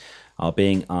Ryanair are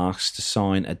being asked to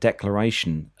sign a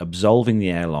declaration absolving the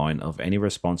airline of any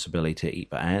responsibility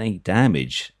for any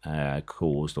damage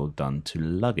caused or done to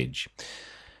luggage.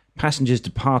 Passengers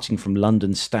departing from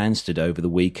London Stansted over the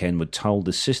weekend were told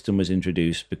the system was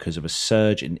introduced because of a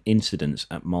surge in incidents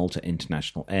at Malta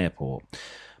International Airport.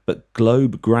 But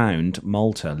Globe Ground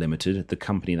Malta Limited, the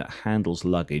company that handles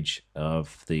luggage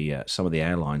of some of the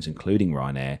airlines, including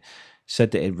Ryanair,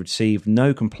 said that it received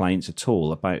no complaints at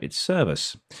all about its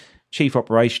service. Chief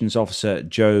Operations Officer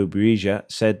Joe Brija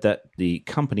said that the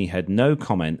company had no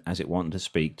comment as it wanted to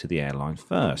speak to the airline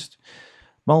first.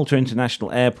 Malta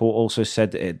International Airport also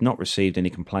said that it had not received any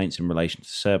complaints in relation to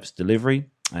service delivery,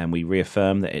 and we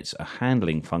reaffirm that it's a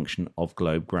handling function of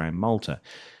Globe Ground Malta.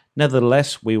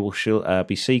 Nevertheless, we will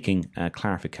be seeking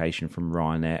clarification from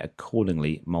Ryanair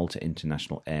accordingly, Malta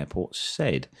International Airport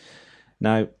said.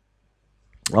 Now,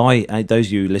 Those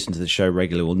of you who listen to the show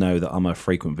regularly will know that I'm a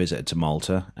frequent visitor to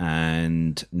Malta,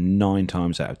 and 9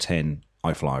 times out of 10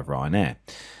 I fly with Ryanair.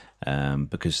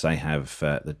 Because they have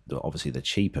obviously the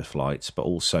cheaper flights, but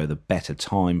also the better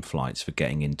time flights for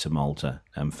getting into Malta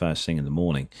first thing in the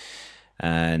morning.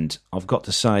 And I've got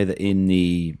to say that in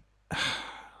the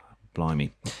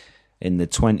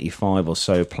 25 or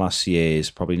so plus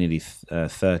years, probably nearly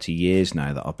 30 years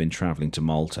now that I've been travelling to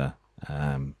Malta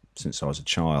since I was a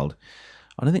child,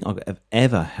 I don't think I've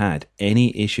ever had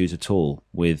any issues at all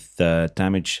with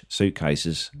damaged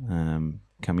suitcases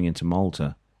coming into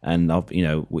Malta. And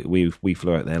we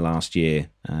flew out there last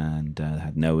year and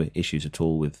had no issues at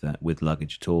all with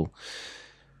luggage at all.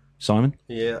 Simon?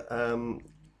 Yeah,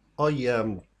 I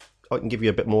can give you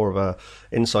a bit more of a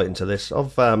insight into this.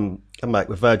 I've come back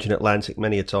with Virgin Atlantic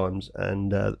many a times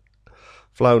and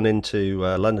flown into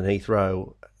London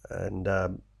Heathrow, and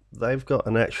they've got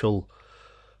an actual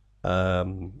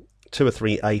 2 or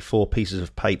 3 A4 pieces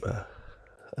of paper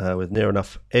with near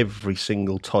enough every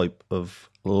single type of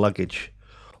luggage,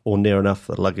 or near enough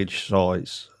the luggage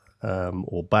size,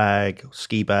 or bag, or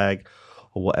ski bag,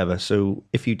 or whatever. So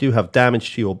if you do have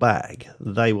damage to your bag,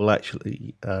 they will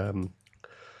actually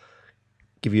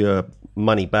give you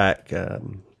money back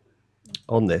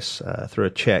on this through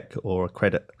a check or a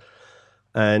credit.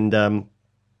 And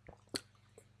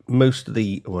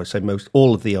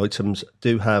all of the items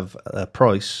do have a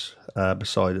price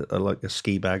beside like a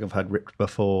ski bag I've had ripped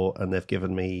before, and they've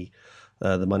given me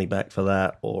the money back for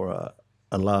that, or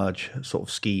a large sort of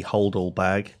ski hold-all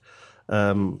bag,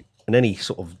 and any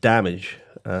sort of damage,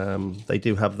 they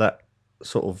do have that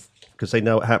sort of, because they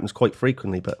know it happens quite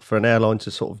frequently. But for an airline to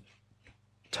sort of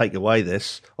take away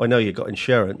this, I know you've got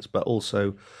insurance, but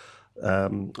also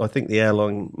I think the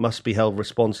airline must be held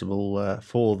responsible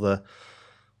for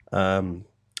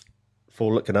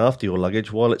looking after your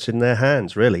luggage while it's in their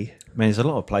hands, really. I mean, there's a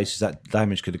lot of places that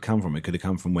damage could have come from. It could have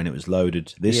come from when it was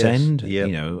loaded this Yes, end. yeah.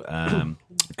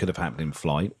 It could have happened in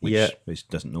flight, which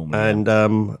doesn't normally And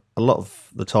a lot of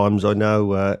the times I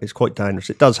know it's quite dangerous.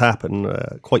 It does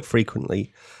happen quite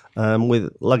frequently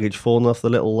with luggage falling off the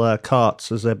little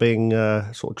carts as they're being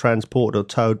sort of transported or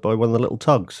towed by one of the little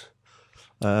tugs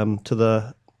to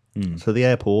the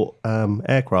airport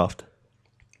aircraft.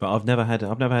 But I've never had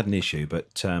an issue.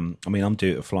 But I mean, I'm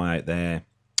due to fly out there,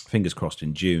 fingers crossed,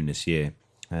 in June this year,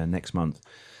 next month,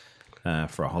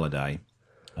 for a holiday,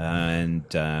 and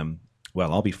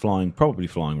I'll be probably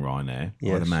flying Ryanair.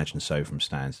 Yes. I'd imagine so from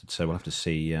Stansted. So we'll have to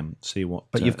see what.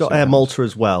 But you've got Air Malta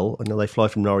as well. I know they fly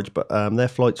from Norwich, but their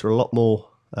flights are a lot more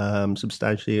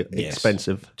substantially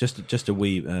expensive. Just a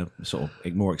wee sort of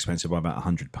more expensive by about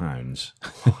 £100.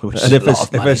 And if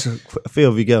there's a few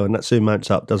of you going, that soon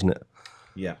mounts up, doesn't it?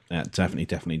 Yeah, that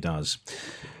definitely does.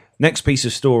 Next piece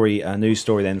of story, a news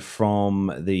story then from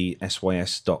the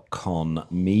SYS.com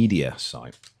media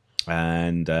site.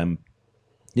 And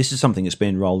this is something that's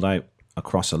been rolled out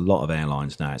across a lot of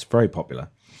airlines now. It's very popular.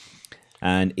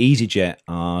 And EasyJet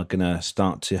are going to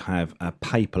start to have a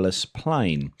paperless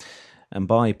plane. And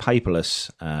by paperless,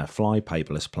 fly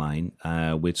paperless plane,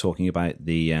 we're talking about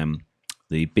the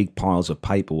big piles of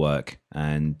paperwork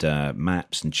and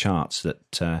maps and charts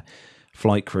that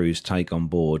flight crews take on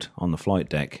board on the flight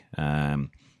deck are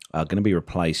going to be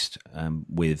replaced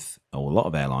with, or a lot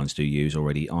of airlines do use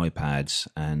already, iPads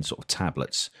and sort of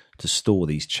tablets to store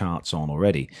these charts on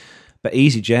already. But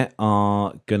EasyJet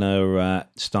are going to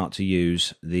start to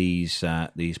use these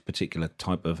particular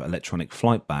type of electronic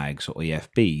flight bags, or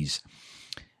EFBs,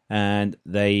 and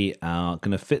they are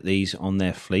going to fit these on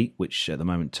their fleet, which at the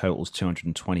moment totals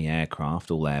 220 aircraft,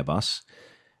 all Airbus.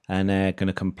 And they're going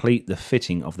to complete the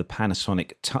fitting of the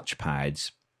Panasonic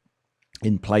touchpads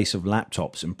in place of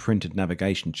laptops and printed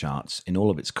navigation charts in all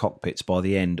of its cockpits by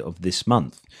the end of this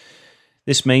month.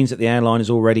 This means that the airline is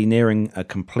already nearing a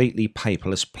completely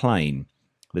paperless plane.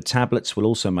 The tablets will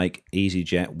also make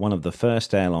EasyJet one of the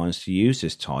first airlines to use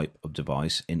this type of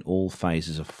device in all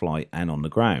phases of flight and on the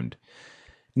ground.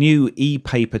 New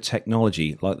e-paper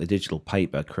technology, like the digital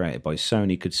paper created by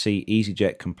Sony, could see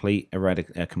EasyJet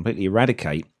completely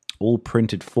eradicate all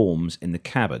printed forms in the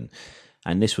cabin,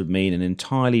 and this would mean an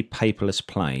entirely paperless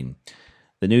plane.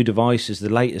 The new device is the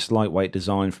latest lightweight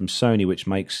design from Sony, which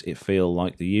makes it feel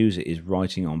like the user is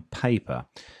writing on paper.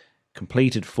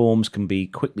 Completed forms can be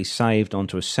quickly saved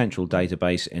onto a central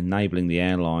database, enabling the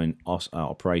airline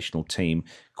operational team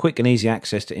quick and easy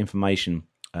access to information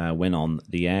when on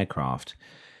the aircraft.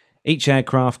 Each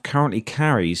aircraft currently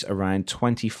carries around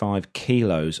 25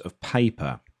 kilos of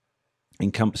paper,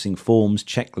 encompassing forms,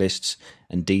 checklists,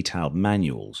 and detailed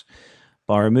manuals.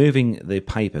 By removing the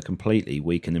paper completely,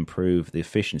 we can improve the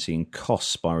efficiency and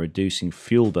costs by reducing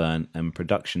fuel burn and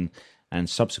production and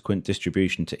subsequent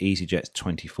distribution to EasyJet's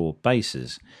 24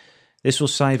 bases. This will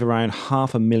save around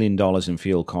 $500,000 in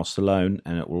fuel costs alone,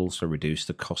 and it will also reduce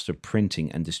the cost of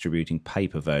printing and distributing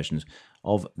paper versions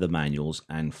of the manuals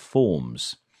and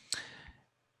forms.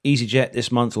 EasyJet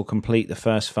this month will complete the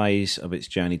first phase of its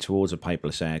journey towards a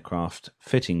paperless aircraft,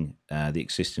 fitting the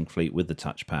existing fleet with the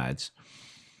touchpads.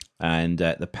 And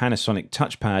the Panasonic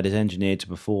touchpad is engineered to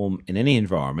perform in any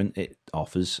environment. It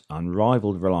offers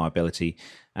unrivaled reliability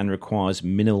and requires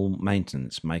minimal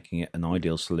maintenance, making it an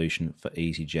ideal solution for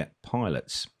EasyJet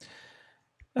pilots.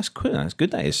 That's cool. That's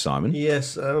good, that is, Simon.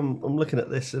 Yes, I'm looking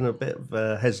at this in a bit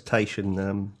of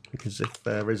hesitation because if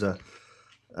there is a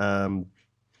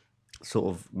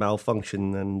sort of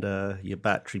malfunction and your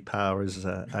battery power is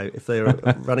out, if they're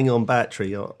running on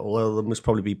battery, although they must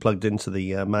probably be plugged into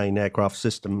the main aircraft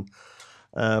system,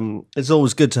 it's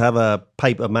always good to have a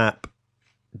paper map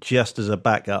just as a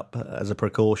backup, as a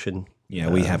precaution. Yeah,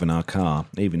 we have in our car,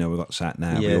 even though we've got sat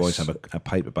nav, we always have a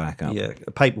paper backup. Yeah,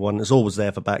 a paper one is always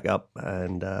there for backup,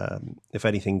 and if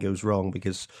anything goes wrong,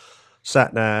 because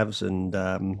sat navs and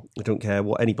I don't care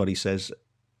what anybody says,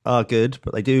 are good,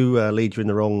 but they do lead you in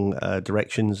the wrong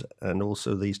directions, and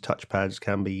also these touchpads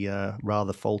can be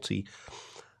rather faulty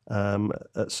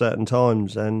at certain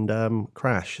times and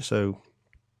crash, so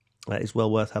that is well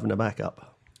worth having a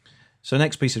backup. So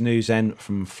next piece of news then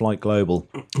from Flight Global,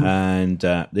 and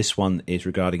this one is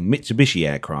regarding Mitsubishi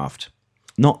aircraft.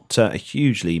 Not a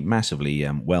hugely, massively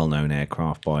well-known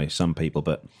aircraft by some people,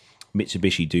 but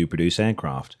Mitsubishi do produce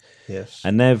aircraft. Yes.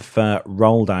 And they've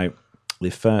rolled out the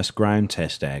first ground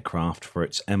test aircraft for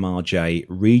its MRJ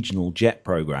regional jet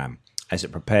program as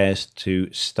it prepares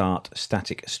to start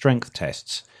static strength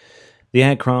tests. The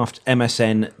aircraft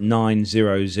MSN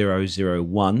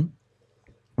 90001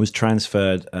 was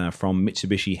transferred from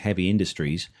Mitsubishi Heavy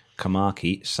Industries,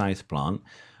 Kamaki South Plant,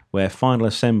 where final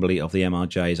assembly of the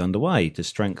MRJ is underway to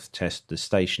strength test the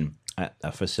station at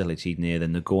a facility near the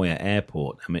Nagoya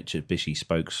airport, a Mitsubishi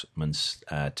spokesman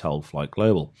told Flight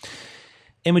Global.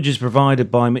 Images provided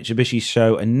by Mitsubishi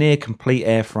show a near-complete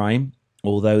airframe,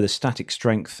 although the static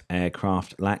strength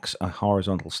aircraft lacks a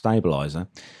horizontal stabilizer,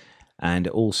 and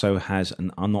it also has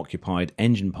an unoccupied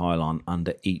engine pylon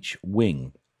under each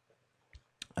wing.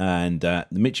 And the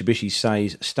Mitsubishi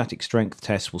says static strength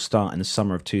tests will start in the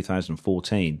summer of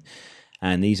 2014,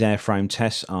 and these airframe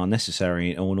tests are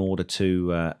necessary in order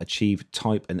to achieve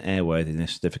type and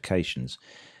airworthiness certifications,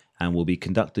 and will be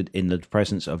conducted in the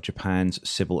presence of Japan's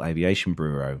Civil Aviation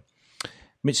Bureau.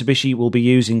 Mitsubishi will be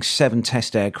using 7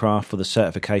 test aircraft for the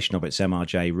certification of its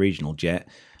MRJ regional jet.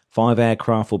 5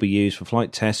 aircraft will be used for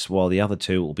flight tests, while the other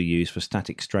 2 will be used for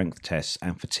static strength tests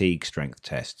and fatigue strength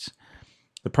tests.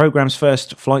 The program's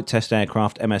first flight test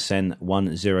aircraft, MSN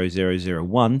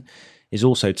 10001, is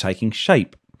also taking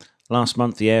shape. Last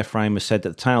month, the airframe was said that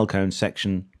the tail cone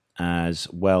section, as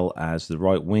well as the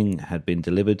right wing, had been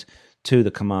delivered to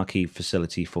the Kamaki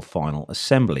facility for final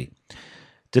assembly.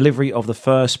 Delivery of the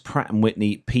first Pratt &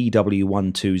 Whitney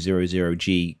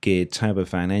PW1200G geared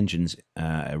turbofan engines,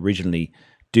 originally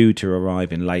due to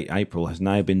arrive in late April, has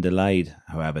now been delayed,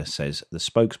 however, says the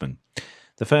spokesman.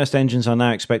 The first engines are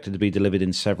now expected to be delivered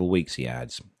in several weeks, he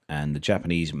adds, and the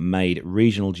Japanese-made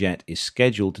regional jet is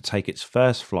scheduled to take its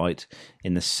first flight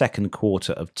in the second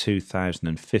quarter of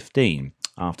 2015,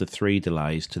 after 3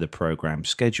 delays to the program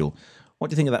schedule. What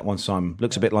do you think of that one, Simon?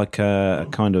 Looks a bit like a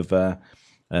kind of an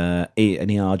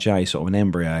ERJ, sort of an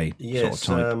embryo sort of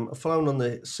type. I've flown on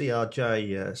the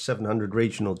CRJ 700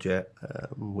 regional jet,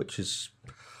 which is,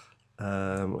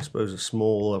 I suppose, a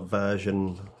smaller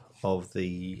version of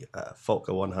the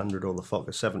Fokker 100 or the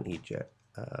Fokker 70 jet,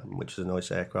 which is a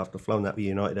nice aircraft. I've flown that with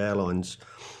United Airlines.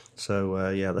 So,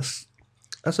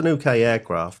 that's an okay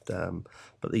aircraft.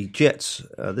 But the jets,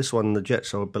 the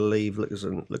jets, I believe,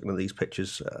 looking at these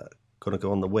pictures, going to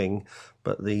go on the wing.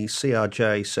 But the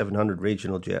CRJ 700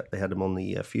 regional jet, they had them on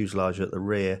the fuselage at the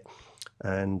rear.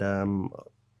 And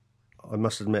I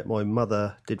must admit, my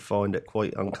mother did find it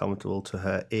quite uncomfortable to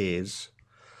her ears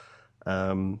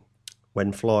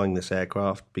when flying this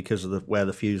aircraft, because of where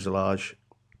the fuselage,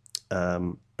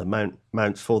 the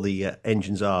mounts for the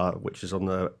engines are, which is on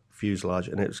the fuselage,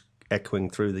 and it was echoing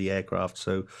through the aircraft.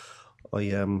 So I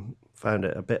found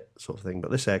it a bit sort of thing. But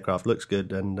this aircraft looks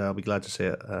good, and I'll be glad to see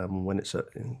it when it's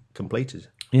completed.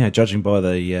 Yeah, judging by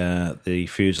the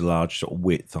fuselage sort of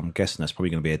width, I'm guessing that's probably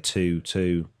going to be a two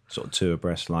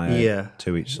abreast layout. Yeah,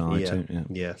 2 each side.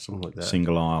 Yeah, something like that.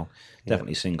 Single aisle,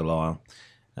 definitely single aisle.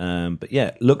 But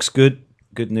yeah, looks good.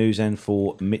 Good news then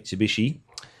for Mitsubishi.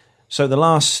 So the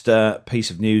last piece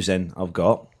of news then I've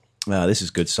got, this is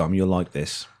good, Simon, you'll like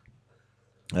this.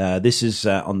 This is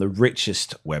on the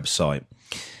Richest website.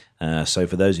 So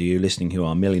for those of you listening who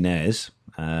are millionaires,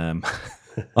 I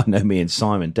know me and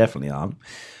Simon definitely aren't.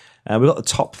 We've got the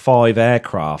top 5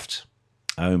 aircraft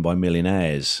owned by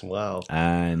millionaires. Wow.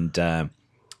 And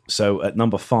so at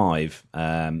number 5,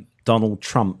 Donald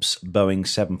Trump's Boeing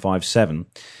 757,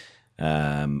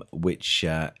 which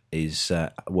is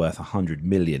worth $100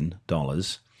 million.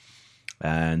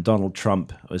 And Donald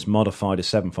Trump has modified a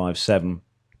 757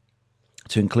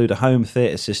 to include a home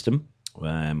theatre system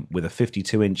with a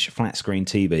 52-inch flat-screen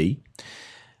TV.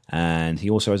 And he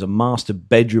also has a master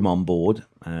bedroom on board,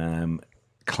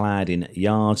 clad in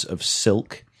yards of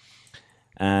silk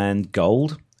and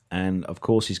gold. And, of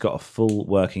course, he's got a full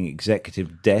working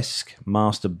executive desk,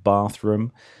 master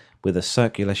bathroom with a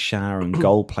circular shower and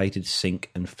gold-plated sink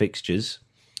and fixtures.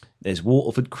 There's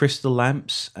Waterford crystal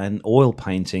lamps and oil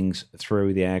paintings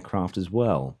through the aircraft as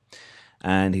well.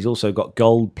 And he's also got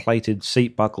gold-plated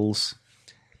seat buckles,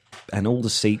 and all the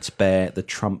seats bear the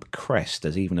Trump crest.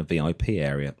 There's even a VIP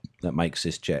area that makes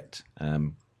this jet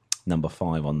number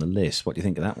 5 on the list. What do you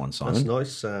think of that one, Simon? That's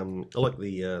nice. I like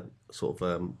the sort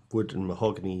of wood and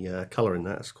mahogany colour in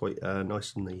that. It's quite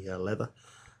nice in the leather.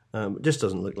 It just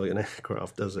doesn't look like an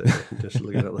aircraft, does it? Just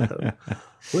looking at that.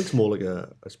 It looks more like I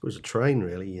suppose, a train,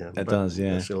 really. It does,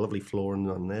 yeah. There's a lovely flooring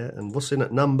on there. And what's in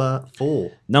at number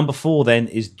 4? Number 4, then,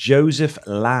 is Joseph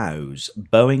Lau's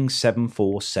Boeing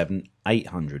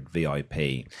 747-800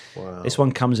 VIP. Wow. This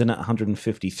one comes in at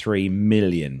 $153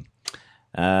 million.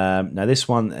 Now, this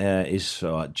one is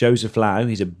Joseph Lau.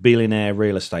 He's a billionaire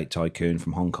real estate tycoon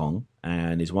from Hong Kong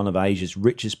and is one of Asia's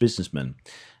richest businessmen,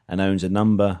 and owns the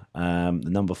number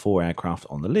 4 aircraft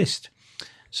on the list.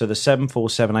 So the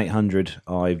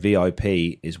 747-800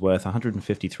 VIP is worth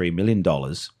 $153 million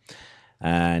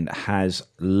and has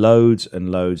loads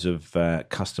and loads of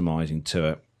customizing to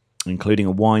it, including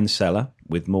a wine cellar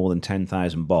with more than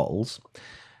 10,000 bottles.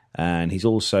 And he's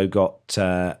also got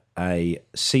a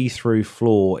see-through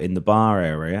floor in the bar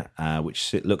area,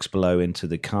 which looks below into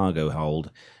the cargo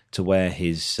hold to where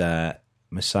his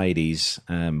Mercedes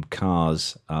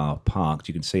cars are parked.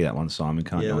 You can see that one, Simon,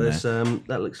 can't you? Yeah, there's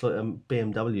that looks like a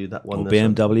BMW. That one,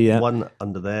 BMW, yeah. One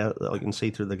under there that I can see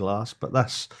through the glass, but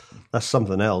that's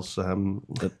something else.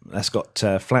 That's got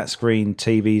flat screen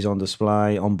TVs on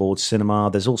display, onboard cinema.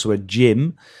 There's also a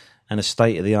gym and a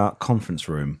state-of-the-art conference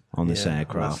room on this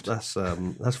aircraft. That's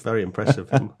very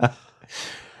impressive.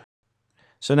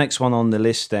 So next one on the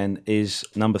list then is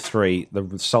number 3,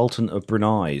 the Sultan of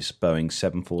Brunei's Boeing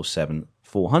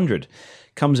 747-400.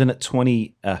 Comes in at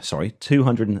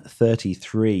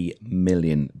 $233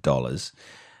 million.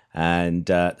 And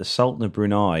the Sultan of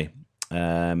Brunei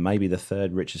may be the 3rd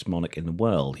richest monarch in the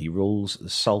world. He rules the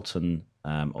Sultan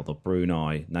of the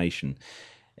Brunei nation.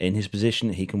 In his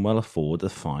position, he can well afford the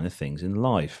finer things in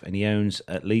life, and he owns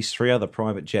at least 3 other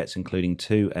private jets, including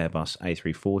 2 Airbus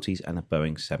A340s and a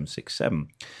Boeing 767.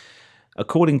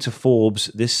 According to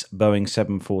Forbes, this Boeing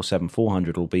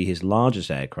 747-400 will be his largest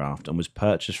aircraft and was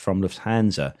purchased from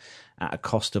Lufthansa at a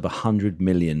cost of $100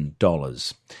 million.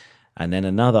 And then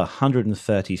another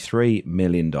 $133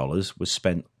 million was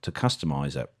spent to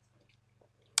customize it.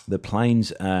 The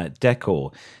plane's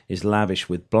decor is lavish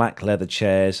with black leather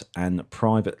chairs and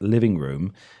private living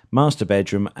room, master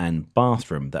bedroom and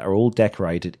bathroom that are all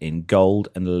decorated in gold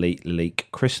and leak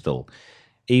crystal.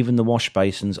 Even the wash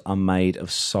basins are made of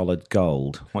solid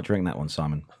gold. What do you think of that one,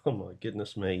 Simon? Oh my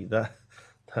goodness me, that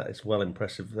is well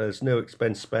impressive. There's no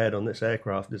expense spared on this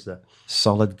aircraft, is there?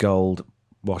 Solid gold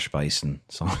wash basin,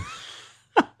 Simon.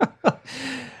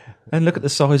 And look at the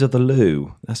size of the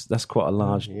loo. That's quite a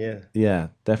large. Yeah,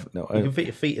 definitely. You can fit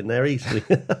your feet in there easily.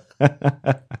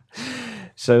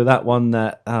 So that one,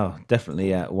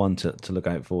 definitely one to look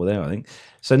out for there, I think.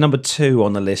 So number 2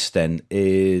 on the list then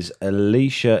is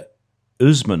Alisher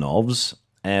Usmanov's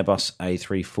Airbus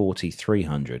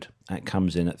A340-300. That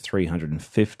comes in at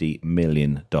 $350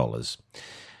 million.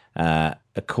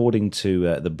 According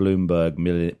to the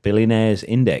Bloomberg Billionaires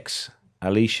Index,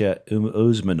 Alisher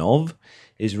Usmanov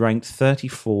is ranked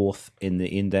 34th in the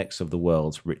index of the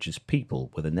world's richest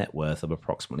people with a net worth of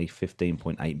approximately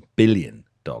 $15.8 billion.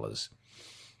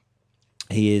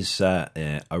 He is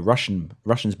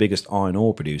Russia's biggest iron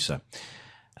ore producer.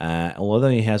 Although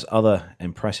he has other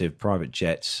impressive private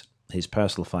jets, his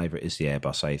personal favourite is the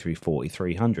Airbus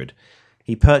A340-300.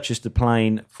 He purchased the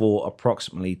plane for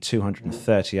approximately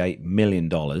 $238 million,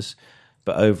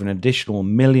 but over an additional $1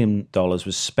 million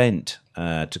was spent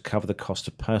to cover the cost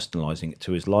of personalising it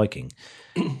to his liking.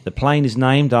 The plane is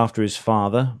named after his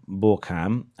father,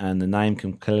 Borkham, and the name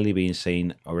can clearly be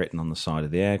seen or written on the side of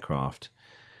the aircraft.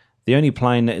 The only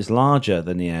plane that is larger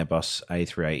than the Airbus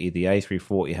A380, the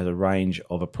A340, has a range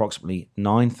of approximately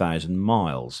 9,000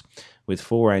 miles, with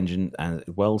 4 engines and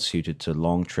well suited to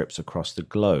long trips across the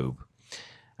globe.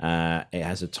 It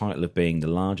has a title of being the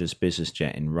largest business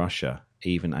jet in Russia,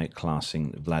 even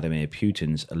outclassing Vladimir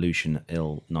Putin's Ilyushin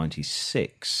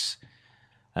Il-96.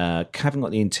 Haven't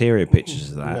got the interior pictures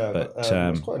of that, but it's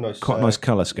quite a nice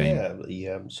colour scheme. Yeah,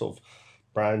 the sort of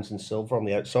browns and silver on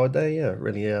the outside there. Yeah,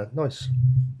 really nice.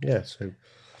 Yeah, so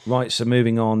right. So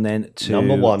moving on then to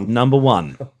number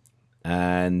one,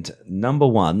 and number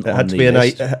one. It had to be an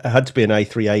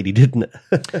A380, didn't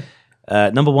it?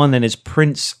 Number one then is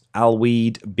Prince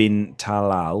Alwaleed bin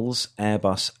Talal's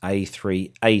Airbus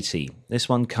A380. This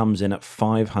one comes in at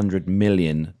 $500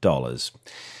 million,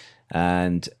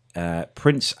 and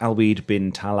Prince Alwaleed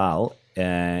bin Talal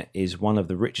is one of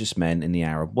the richest men in the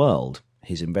Arab world.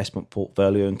 His investment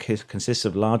portfolio consists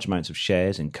of large amounts of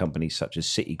shares in companies such as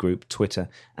Citigroup, Twitter,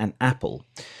 and Apple.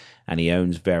 And he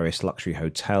owns various luxury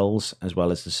hotels, as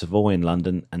well as the Savoy in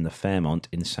London and the Fairmont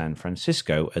in San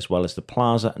Francisco, as well as the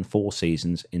Plaza and Four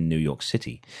Seasons in New York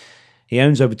City. He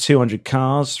owns over 200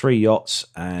 cars, 3 yachts,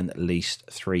 and at least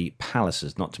 3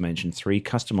 palaces, not to mention 3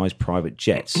 customised private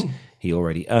jets he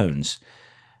already owns.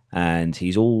 And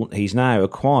he's now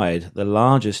acquired the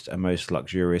largest and most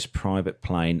luxurious private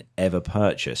plane ever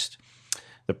purchased.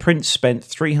 The prince spent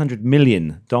 $300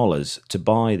 million to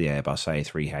buy the Airbus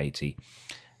A380,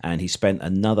 and he spent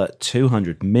another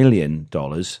 $200 million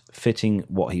fitting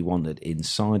what he wanted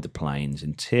inside the plane's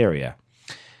interior.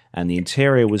 And the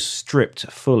interior was stripped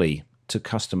fully to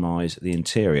customise the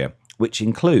interior, which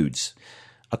includes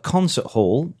a concert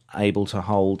hall able to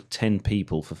hold 10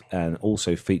 people and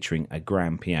also featuring a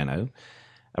grand piano,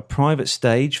 a private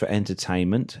stage for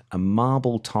entertainment, a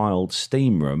marble-tiled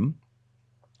steam room,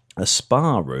 a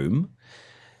spa room,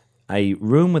 a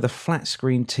room with a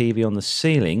flat-screen TV on the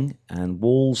ceiling and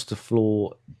walls to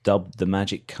floor dubbed the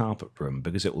Magic Carpet Room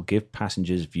because it will give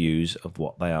passengers views of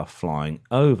what they are flying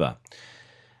over.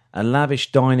 A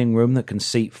lavish dining room that can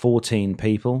seat 14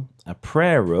 people, a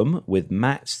prayer room with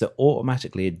mats that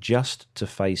automatically adjust to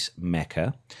face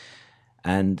Mecca,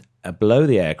 and below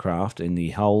the aircraft in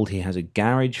the hold he has a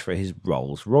garage for his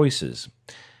Rolls Royces.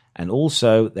 And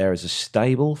also there is a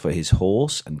stable for his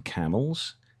horse and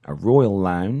camels, a royal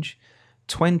lounge,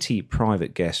 20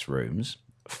 private guest rooms,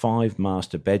 5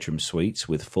 master bedroom suites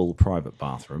with full private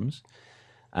bathrooms,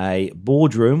 a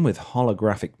boardroom with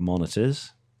holographic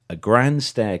monitors, a grand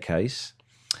staircase,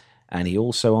 and he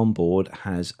also on board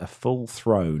has a full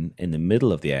throne in the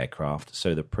middle of the aircraft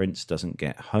so the prince doesn't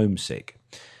get homesick.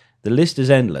 The list is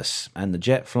endless, and the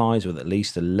jet flies with at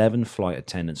least 11 flight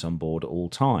attendants on board at all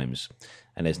times,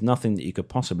 and there's nothing that you could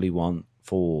possibly want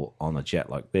for on a jet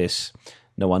like this.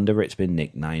 No wonder it's been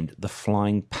nicknamed the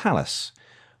Flying Palace,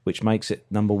 which makes it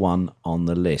number one on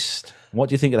the list. What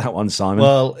do you think of that one, Simon?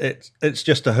 Well, it's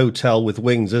just a hotel with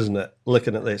wings, isn't it?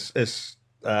 Looking at this, it's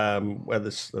where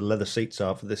the leather seats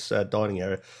are for this dining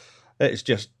area. It's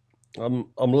just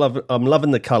I'm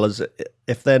loving the colours.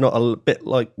 If they're not a bit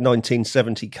like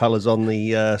 1970 colours on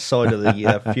the side of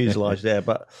the fuselage there,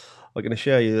 but I'm going to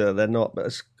show you that they're not. But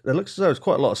it looks as though there's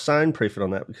quite a lot of soundproofing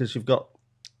on that because you've got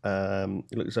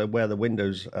it looks as though where the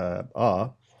windows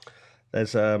are.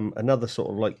 There's another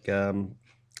sort of like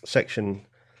section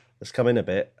that's come in a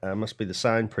bit. Must be the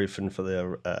soundproofing for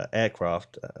the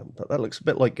aircraft, but that looks a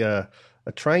bit like a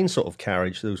train sort of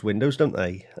carriage. Those windows, don't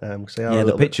they?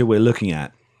 The picture we're looking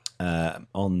at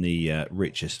on the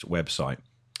Richest website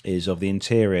is of the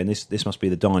interior, and this must be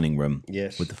the dining room.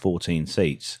 Yes, with the 14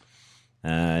 seats,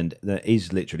 and that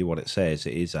is literally what it says.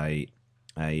 It is a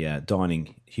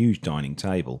huge dining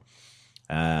table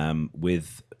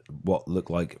with what look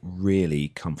like really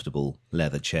comfortable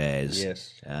leather chairs.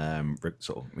 Yes,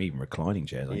 sort of even reclining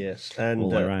chairs. Yes, and all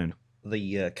the way around.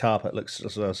 The carpet looks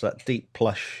as though it's that deep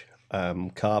plush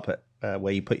carpet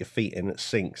where you put your feet in. It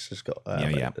sinks. It's got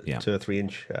 2 or 3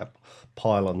 inch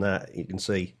pile on that. You can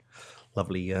see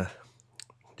lovely.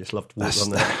 Just love to walk on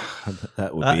that.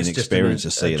 That would be an experience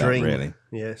to see that. Really,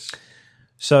 yes.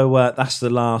 So that's the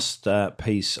last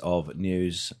piece of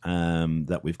news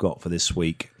that we've got for this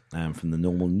week from the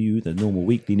normal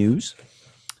weekly news.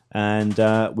 And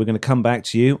we're going to come back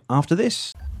to you after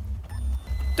this.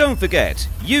 Don't forget,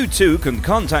 you too can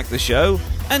contact the show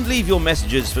and leave your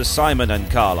messages for Simon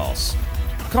and Carlos.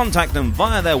 Contact them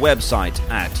via their website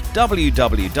at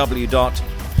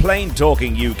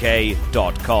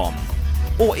www.planetalkinguk.com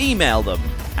or email them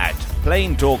at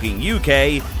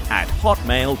planetalkinguk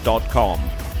simon@hotmail.com.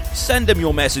 Send them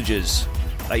your messages.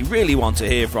 They really want to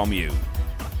hear from you.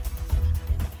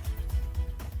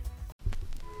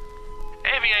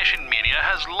 Aviation media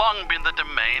has long been the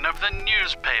domain of the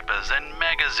newspapers and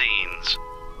magazines.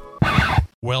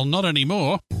 Well, not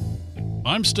anymore.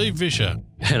 I'm Steve Vischer.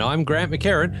 And I'm Grant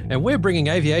McCarran, and we're bringing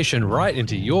aviation right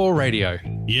into your radio.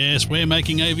 Yes, we're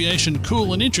making aviation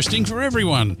cool and interesting for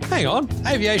everyone. Hang on,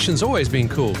 aviation's always been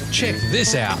cool. Check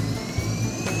this out.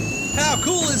 How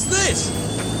cool is this?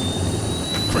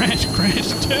 Grant,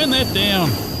 turn that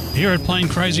down. Here at Plane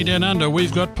Crazy Down Under,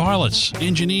 we've got pilots,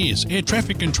 engineers, air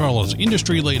traffic controllers,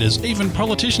 industry leaders, even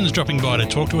politicians dropping by to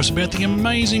talk to us about the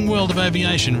amazing world of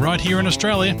aviation right here in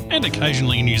Australia and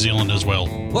occasionally in New Zealand as well.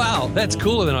 Wow, that's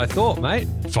cooler than I thought, mate.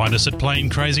 Find us at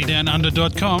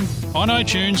planecrazydownunder.com, on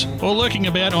iTunes, or lurking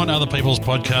about on other people's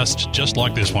podcasts just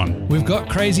like this one. We've got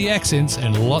crazy accents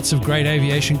and lots of great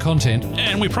aviation content.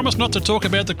 And we promise not to talk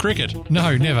about the cricket.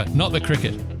 No, never. Not the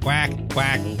cricket. Quack,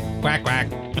 quack, quack, quack.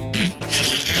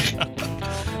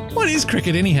 What is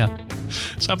cricket anyhow?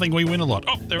 Something we win a lot.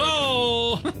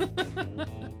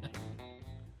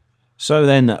 So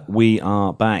then we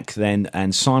are back then,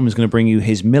 and Simon's going to bring you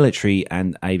his military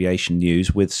and aviation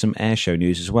news with some airshow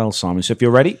news as well, Simon. So if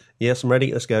you're ready? Yes, I'm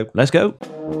ready. Let's go. Let's go.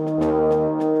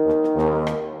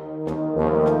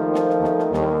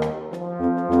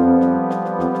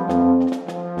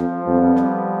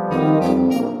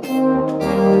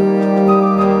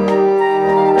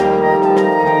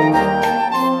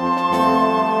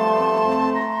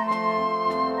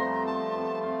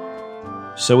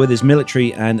 So with his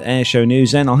military and airshow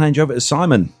news, then I'll hand you over to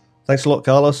Simon. Thanks a lot,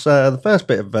 Carlos. The first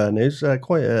bit of news,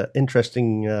 quite an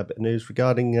interesting bit of news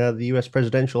regarding the US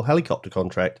presidential helicopter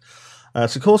contract.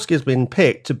 Sikorsky has been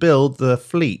picked to build the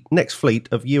next fleet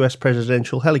of US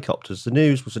presidential helicopters. The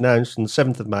news was announced on the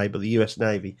 7th of May by the US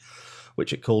Navy,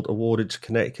 which it called awarded to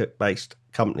Connecticut-based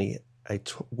company a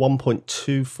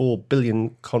 $1.24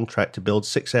 billion contract to build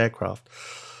 6 aircraft.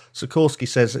 Sikorsky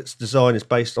says its design is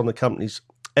based on the company's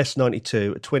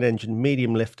S-92, a twin-engine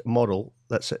medium-lift model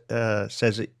that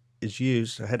says it is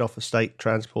used to head off a state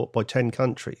transport by 10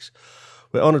 countries.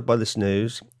 We're honoured by this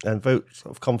news, and votes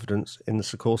of confidence in the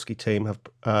Sikorsky team have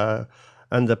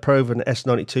and the proven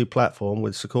S-92 platform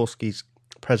with Sikorsky's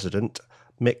president,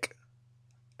 Mick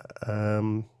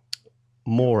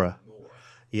Mora.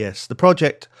 Yes, the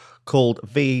project, called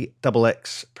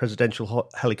VXX Presidential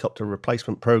Helicopter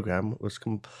Replacement Program, was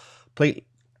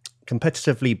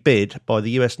competitively bid by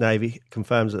the US Navy,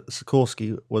 confirms that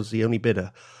Sikorsky was the only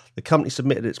bidder. The company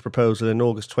submitted its proposal in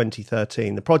August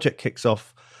 2013. The project kicks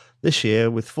off this year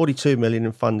with $42 million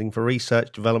in funding for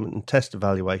research, development and test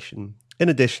evaluation. In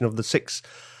addition of the 6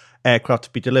 aircraft to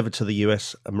be delivered to the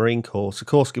US Marine Corps,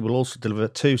 Sikorsky will also deliver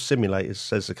 2 simulators,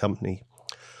 says the company.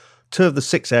 2 of the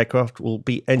 6 aircraft will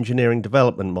be engineering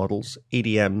development models,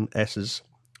 EDMSs,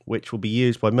 which will be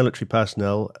used by military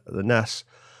personnel at the NAS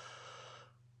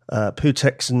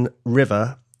Patuxent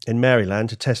River in Maryland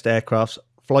to test aircraft's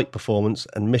flight performance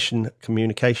and mission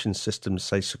communication systems,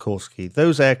 says Sikorsky.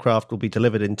 Those aircraft will be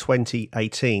delivered in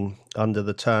 2018 under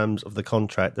the terms of the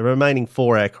contract. The remaining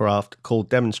 4 aircraft, called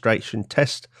demonstration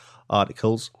test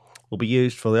articles, will be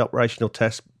used for the operational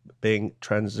test being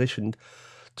transitioned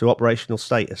to operational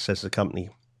status, says the company.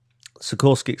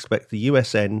 Sikorsky expects the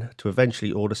USN to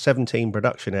eventually order 17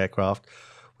 production aircraft,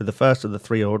 with the first of the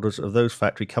 3 orders of those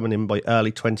factory coming in by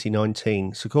early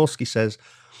 2019. Sikorsky says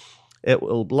it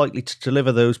will likely to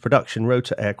deliver those production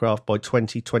rotor aircraft by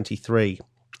 2023.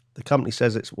 The company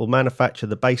says it will manufacture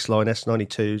the baseline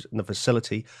S-92s in the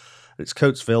facility at its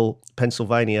Coatesville,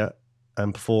 Pennsylvania,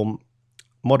 and perform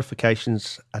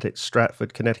modifications at its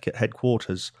Stratford, Connecticut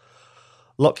headquarters.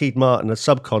 Lockheed Martin, a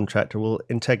subcontractor, will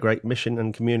integrate mission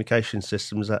and communication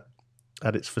systems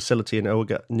at its facility in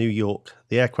Oga, New York.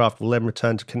 The aircraft will then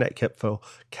return to Connecticut for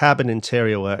cabin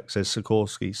interior work, says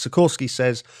Sikorsky. Sikorsky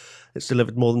says it's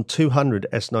delivered more than 200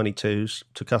 S-92s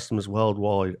to customers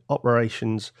worldwide.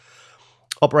 Operators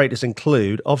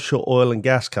include offshore oil and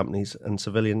gas companies and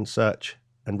civilian search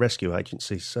and rescue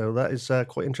agencies. So that is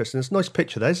quite interesting. It's a nice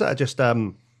picture there. Is that just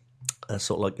sort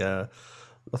of like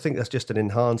I think that's just an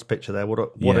enhanced picture there.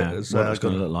 What it's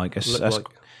going to look like. That's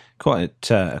quite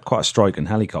a striking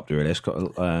helicopter. Really, it's got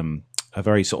a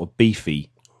very sort of beefy,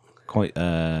 quite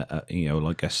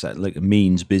like I said, like a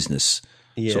means business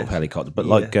sort of helicopter. But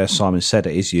like Simon said,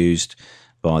 it is used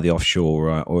by the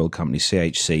offshore oil company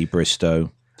CHC,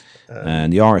 Bristow,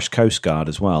 and the Irish Coast Guard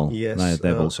as well. Yes,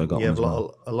 they've also got one as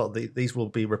well. A lot of these will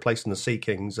be replacing the Sea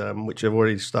Kings, which they've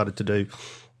already started to do.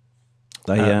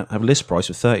 They have a list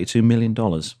price of $32 million.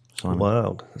 Simon.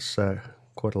 Wow, that's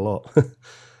quite a lot.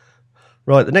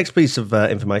 Right, the next piece of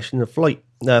information,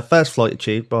 the first flight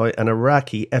achieved by an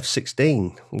Iraqi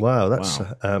F-16. Wow, that's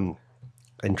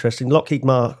interesting. Lockheed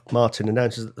Martin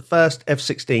announces that the first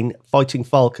F-16 Fighting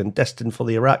Falcon destined for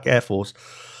the Iraq Air Force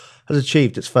has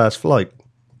achieved its first flight.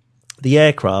 The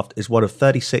aircraft is one of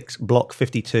 36 Block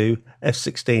 52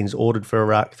 F-16s ordered for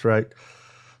Iraq throughout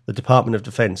the Department of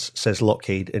Defense, says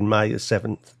Lockheed in May the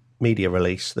 7th media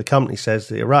release. The company says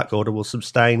the Iraq order will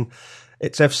sustain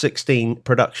its F-16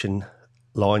 production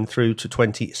line through to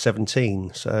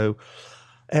 2017. So,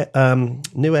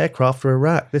 new aircraft for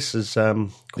Iraq. This is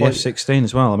the F-16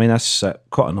 as well. I mean, that's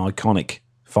quite an iconic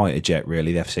fighter jet,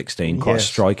 really. The F-16, quite a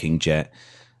striking jet.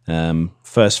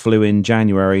 First flew in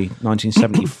January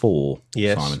 1974.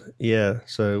 Yes, Simon. Yeah.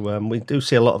 So we do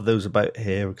see a lot of those about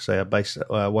here because they are based at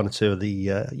one or two of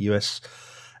the US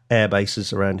air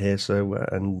bases around here. So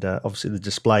and obviously the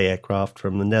display aircraft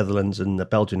from the Netherlands and the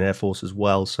Belgian Air Force as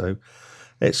well. So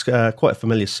it's quite a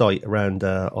familiar sight around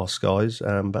our skies.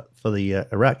 But for the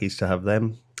Iraqis to have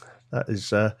them, that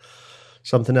is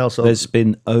something else. There's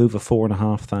been over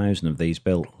 4,500 of these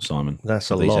built, Simon. That's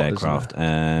a these lot, aircraft, isn't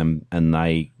it? and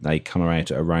they come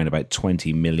out at around about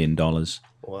 $20 million. Wow!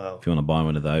 If you want to buy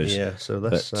one of those, yeah. So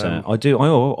that's. But I've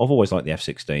always liked the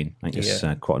F-16. I think it's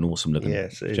quite an awesome looking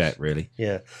jet, really.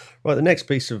 Yeah. Right. The next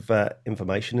piece of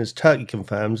information is Turkey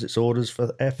confirms its orders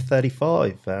for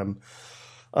F-35.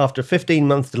 After a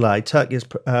 15-month delay, Turkey has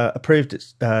approved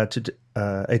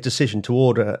a decision to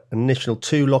order an initial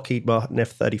 2 Lockheed Martin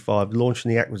F-35, launching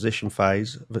the acquisition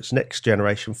phase of its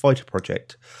next-generation fighter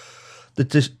project.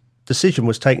 The decision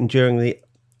was taken during the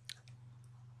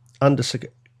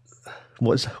Undersecretary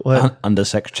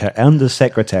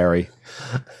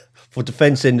for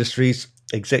Defence Industries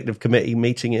Executive Committee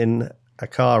meeting in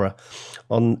Ankara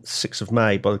on 6th of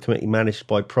May by the committee managed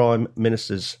by Prime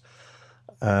Ministers,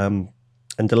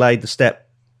 and delayed the step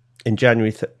in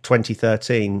January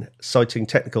 2013, citing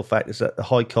technical factors at the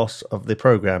high cost of the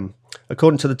programme.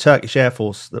 According to the Turkish Air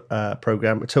Force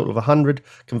programme, a total of 100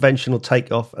 conventional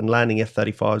takeoff and landing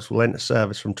F-35s will enter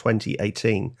service from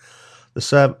 2018.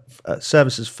 The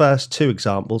service's first 2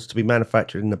 examples to be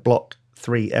manufactured in the Block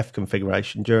 3F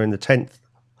configuration during the 10th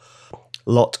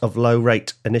lot of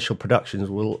low-rate initial productions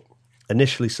will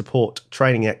initially support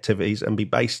training activities and be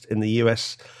based in the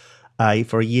USA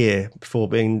for a year before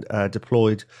being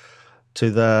deployed to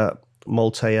the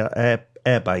Malta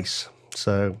Air Base.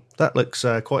 So that looks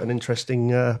quite an interesting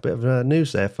bit of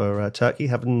news there for Turkey,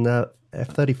 having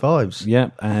F-35s.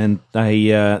 Yeah, and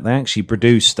they actually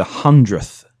produced the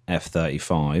 100th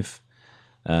F-35,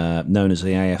 known as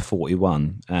the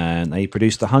AF-41, and they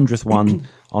produced the 100th one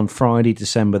on Friday,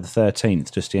 December the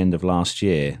 13th, just the end of last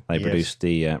year. They produced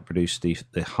the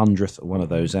 100th one of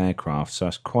those aircraft, so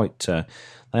it's quite... they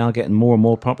are getting more and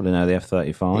more popular now, the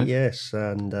F-35. Yes,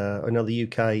 and I know the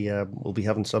UK will be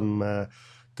having some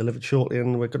delivered shortly,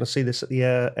 and we're going to see this at the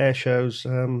air shows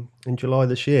in July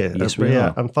this year. Yes, we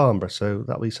are. And Farnborough, so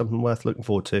that'll be something worth looking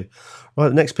forward to. Right,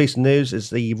 the next piece of news is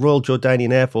the Royal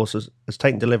Jordanian Air Force has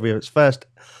taken delivery of its first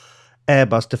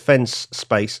Airbus Defence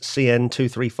Space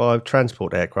CN-235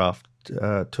 transport aircraft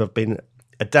to have been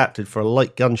adapted for a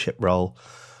light gunship role.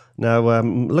 Now,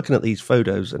 looking at these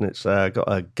photos, and it's got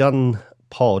a gun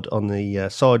pod on the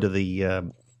side of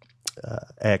the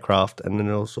aircraft, and then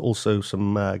also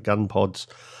some gun pods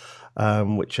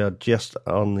which are just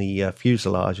on the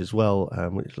fuselage as well,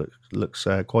 which looks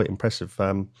quite impressive.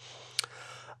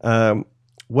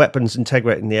 Weapons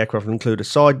integrated in the aircraft include a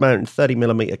side-mounted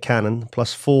 30mm cannon,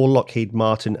 plus 4 Lockheed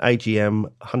Martin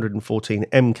AGM-114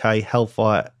 MK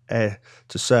Hellfire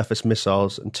air-to-surface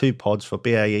missiles, and 2 pods for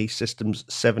BAE Systems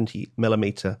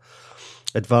 70mm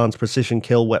advanced precision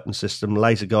kill weapon system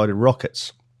laser-guided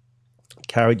rockets,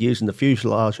 carried using the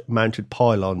fuselage-mounted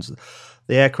pylons.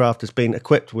 The aircraft has been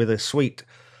equipped with a suite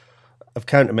of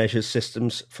countermeasures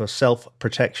systems for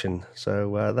self-protection.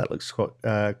 So that looks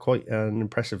quite an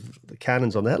impressive. The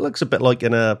cannons on there. It looks a bit like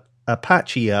an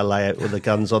Apache layout with the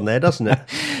guns on there, doesn't it?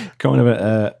 Kind of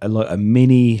like a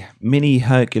mini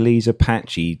Hercules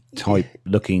Apache type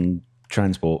looking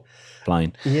transport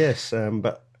plane. Yes,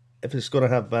 but if it's going to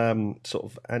have sort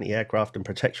of anti-aircraft and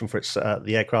protection for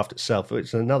the aircraft itself,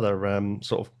 it's another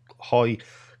sort of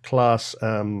high-class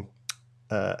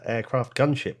aircraft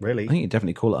gunship, really. I think you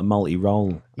definitely call it a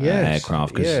multi-role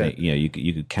aircraft because you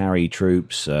could carry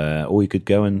troops, or you could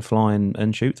go and fly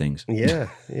and shoot things. Yeah.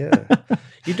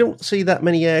 You don't see that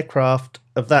many aircraft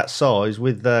of that size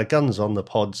with guns on the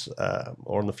pods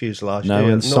or on the fuselage. No,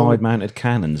 and side-mounted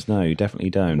cannons. No, you definitely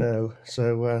don't. No,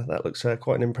 so that looks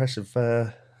quite an impressive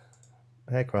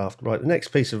aircraft. Right, the next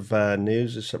piece of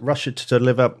news is Russia to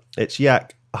deliver its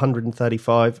Yak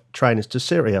 135 trainers to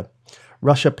Syria.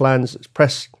 Russia plans to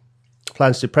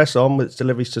press on with its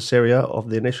deliveries to Syria of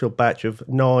the initial batch of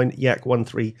 9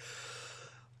 Yak-130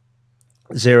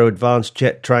 advanced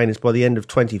jet trainers by the end of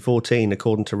 2014,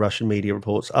 according to Russian media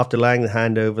reports, after laying the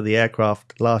hand over the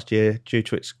aircraft last year due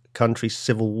to its country's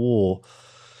civil war.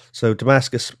 So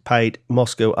Damascus paid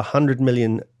Moscow $100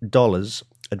 million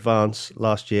advance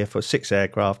last year for 6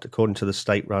 aircraft, according to the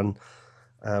state-run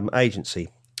agency.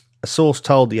 A source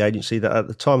told the agency that at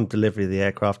the time of delivery of the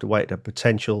aircraft awaited a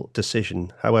potential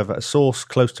decision. However, a source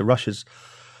close to Russia's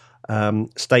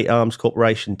State Arms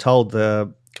Corporation told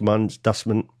the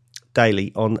Kommersant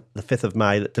Daily on the 5th of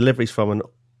May that deliveries from an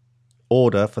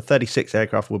order for 36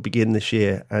 aircraft will begin this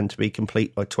year and to be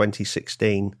complete by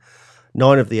 2016.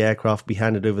 9 of the aircraft will be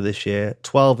handed over this year,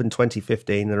 12 in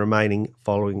 2015, the remaining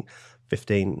following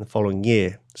 15 the following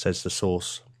year, says the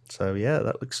source. So yeah,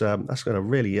 that looks that's going to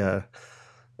really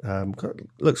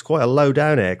looks quite a low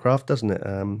down aircraft, doesn't it?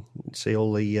 You see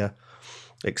all the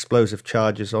explosive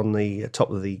charges on the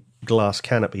top of the glass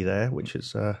canopy there, which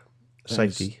is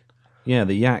safety. Yeah,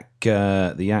 the Yak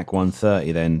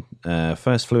 130 then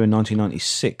first flew in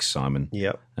 1996, Simon.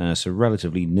 Yep. So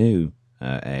relatively new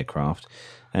aircraft,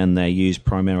 and they're used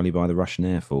primarily by the Russian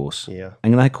Air Force. Yeah.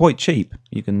 And they're quite cheap.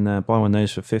 You can buy one of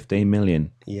those for $15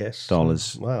 million. Yes.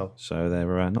 Wow. So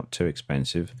they're not too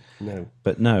expensive. No.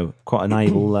 But no, quite an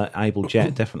able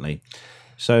jet, definitely.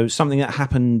 So something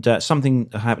happened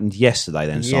yesterday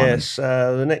then, Simon. Yes,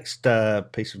 the next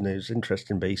piece of news,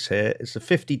 interesting piece here, is the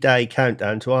 50-day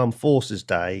countdown to Armed Forces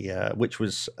Day, which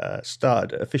was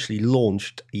officially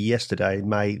launched yesterday,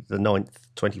 May the 9th,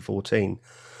 2014.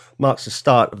 Marks the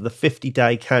start of the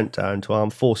 50-day countdown to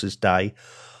Armed Forces Day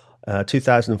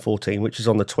 2014, which is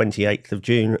on the 28th of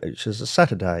June, which is a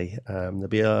Saturday. There'll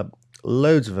be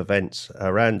loads of events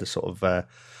around the sort of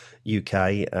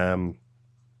UK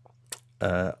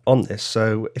on this.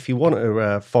 So if you want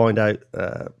to find out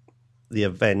the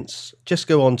events, just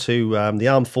go on to the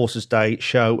Armed Forces Day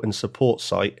show and support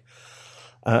site,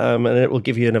 and it will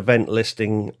give you an event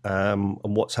listing on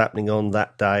what's happening on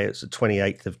that day. It's the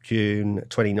 28th of June,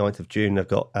 29th of June. They've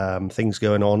got things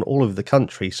going on all over the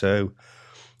country. So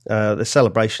the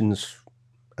celebrations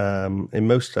in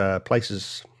most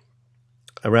places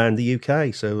around the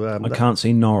UK. So I can't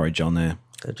see Norwich on there.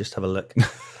 Just have a look.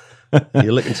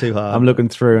 You're looking too hard. I'm looking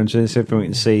through and see if we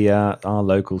can see our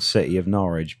local city of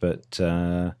Norwich, but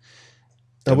I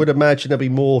would imagine there'll be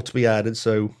more to be added.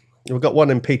 So we've got one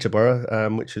in Peterborough,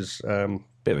 which is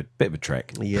bit of a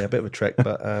trek. Yeah, a bit of a trek,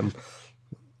 but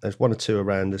there's one or two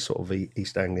around the sort of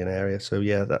East Anglian area. So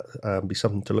yeah, that be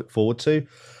something to look forward to.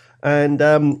 And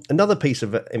another piece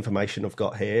of information I've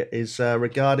got here is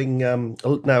regarding.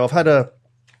 Now I've had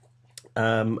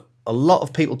a lot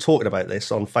of people talking about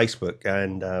this on Facebook,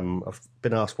 and I've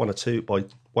been asked one or two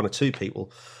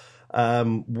people,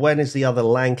 when is the other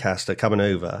Lancaster coming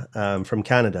over from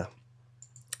Canada?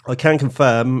 I can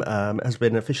confirm, it has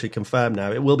been officially confirmed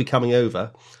now, it will be coming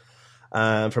over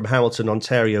from Hamilton,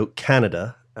 Ontario,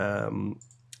 Canada,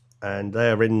 and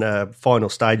they're in final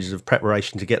stages of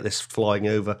preparation to get this flying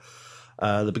over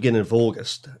the beginning of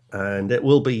August, and it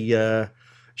will be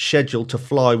scheduled to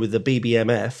fly with the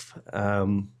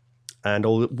BBMF, and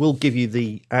we'll give you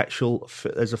the actual.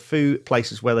 There's a few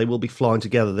places where they will be flying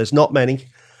together. There's not many,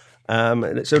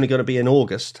 and it's only going to be in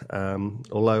August.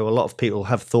 Although a lot of people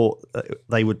have thought that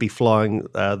they would be flying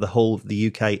the whole of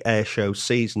the UK air show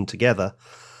season together,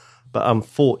 but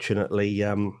unfortunately,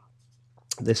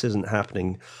 this isn't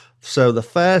happening. So the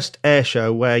first air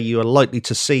show where you are likely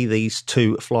to see these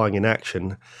two flying in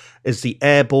action is the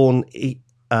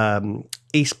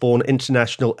Eastbourne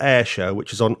International Air Show,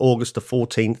 which is on August the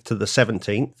 14th to the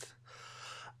 17th.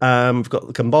 We've got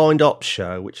the Combined Ops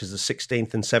Show, which is the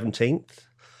 16th and 17th.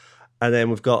 And then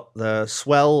we've got the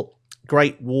Swell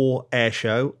Great War Air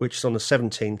Show, which is on the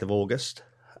 17th of August.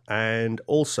 And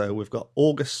also we've got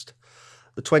August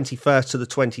the 21st to the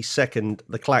 22nd,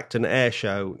 the Clacton Air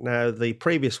Show. Now, the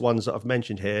previous ones that I've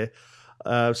mentioned here,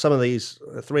 some of these,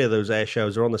 3 of those air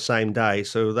shows are on the same day,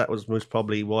 so that was most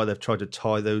probably why they've tried to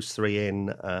tie those 3 in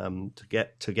to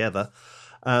get together.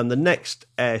 The next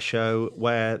air show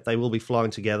where they will be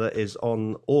flying together is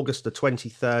on August the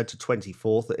 23rd to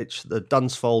 24th. It's the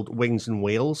Dunsfold Wings and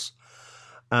Wheels.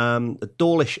 The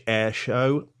Dawlish Air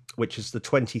Show, which is the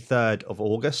 23rd of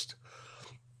August.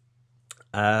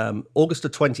 August the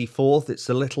 24th, it's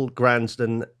the Little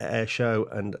Gransden Air Show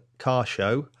and Car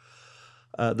Show.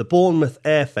 The Bournemouth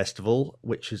Air Festival,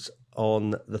 which is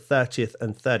on the 30th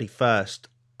and 31st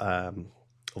of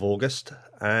August,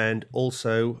 and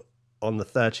also on the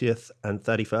 30th and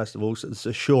 31st of August, it's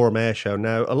the Shoreham Air Show.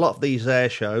 Now, a lot of these air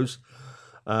shows,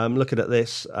 looking at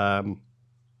this,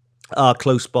 are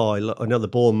close by. I know the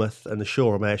Bournemouth and the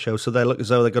Shoreham Air Show, so they look as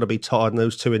though they're going to be tying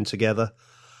those two in together.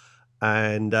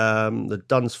 And the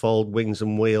Dunsfold Wings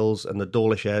and Wheels and the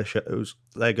Dawlish Air Shows,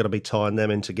 they're going to be tying them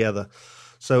in together.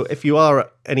 So if you are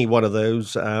at any one of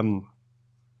those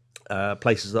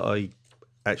places that I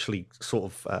actually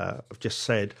sort of have just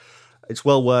said, it's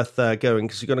well worth going,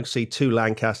 because you're going to see two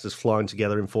Lancasters flying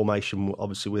together in formation,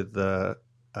 obviously with the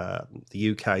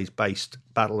UK's based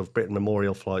Battle of Britain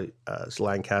Memorial flight. It's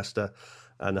Lancaster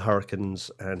and the Hurricanes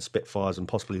and Spitfires and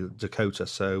possibly the Dakota.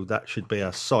 So that should be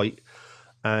a sight.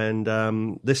 And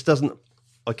this doesn't,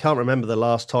 I can't remember the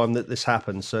last time that this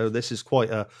happened. So this is quite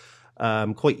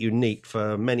unique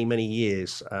for many, many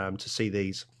years to see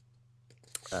these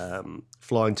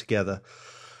flying together.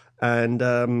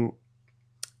 And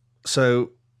so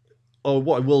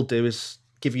what I will do is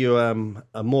give you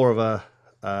a more of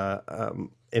a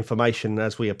information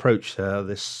as we approach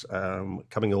this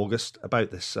coming August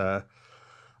about this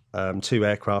two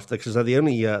aircraft, because they're the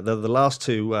only they're the last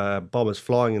two bombers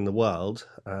flying in the world,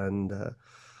 and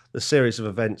the series of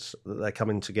events that they're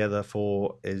coming together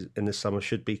for in this summer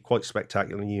should be quite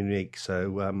spectacular and unique.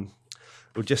 So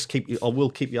we'll just keep you. I will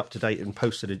keep you up to date and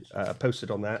posted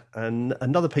on that. And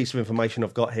another piece of information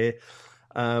I've got here.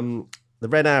 The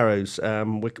Red Arrows,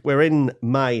 we're in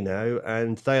May now,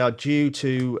 and they are due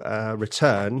to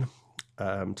return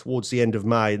towards the end of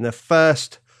May. And their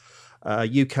first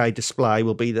UK display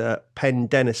will be the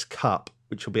Pendennis Cup,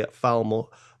 which will be at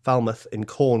Falmouth in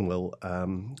Cornwall,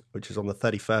 which is on the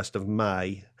 31st of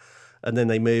May. And then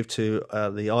they move to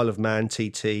the Isle of Man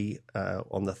TT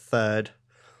on the 3rd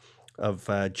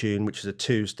of June, which is a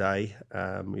Tuesday.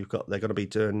 They're going to be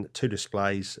doing two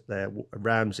displays there: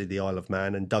 Ramsey, the Isle of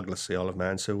Man, and Douglas, the Isle of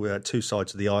Man. So we're at two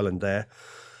sides of the island there.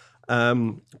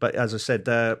 But as I said,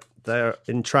 they're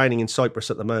in training in Cyprus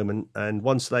at the moment, and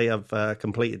once they have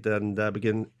completed and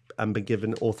been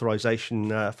given authorization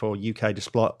for UK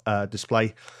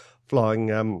display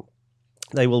flying,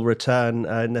 they will return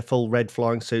in their full red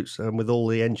flying suits with all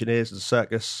the engineers and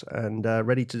circus and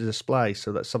ready to display.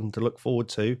 So that's something to look forward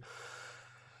to.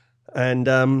 And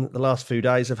the last few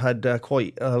days have had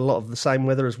quite a lot of the same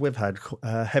weather as we've had,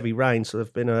 heavy rain, so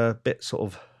they've been a bit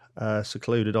sort of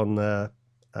secluded on the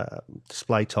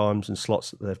display times and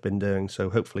slots that they've been doing. So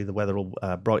hopefully the weather will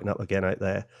brighten up again out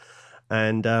there.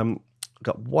 And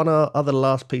got one other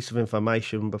last piece of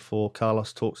information before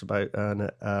Carlos talks about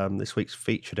this week's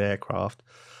featured aircraft.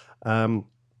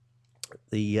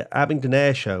 The Abingdon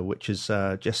Air Show, which is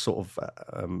just sort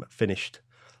of finished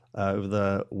over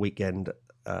the weekend.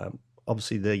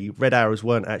 Obviously, the Red Arrows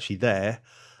weren't actually there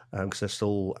because they're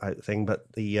still out the thing,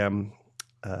 but the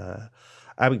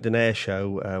Abingdon Air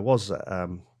Show was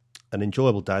an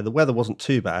enjoyable day. The weather wasn't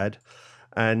too bad,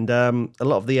 and a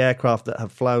lot of the aircraft that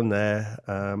have flown there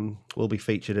will be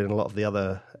featured in a lot of the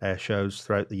other air shows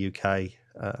throughout the UK.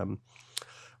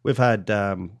 We've had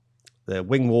the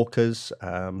Wing Walkers.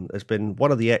 There's been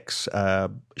one of the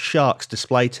Sharks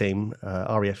display team,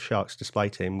 RAF Sharks display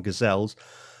team, Gazelles,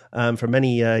 from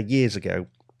many years ago,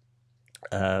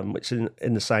 which is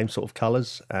in the same sort of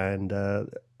colours, and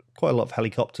quite a lot of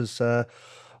helicopters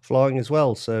flying as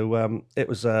well. So it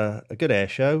was a good air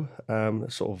show,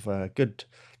 sort of good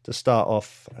to start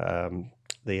off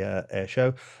the air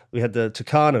show. We had the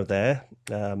Tucano there,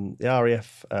 the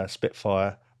RAF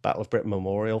Spitfire Battle of Britain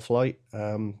Memorial flight,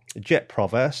 Jet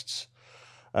Provosts,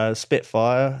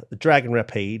 Spitfire, the Dragon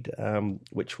Rapide,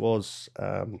 which was...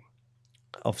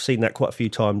 I've seen that quite a few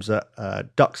times at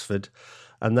Duxford,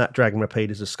 and that Dragon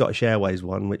Rapide is a Scottish Airways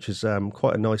one, which is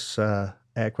quite a nice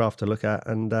aircraft to look at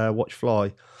and watch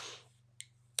fly.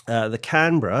 The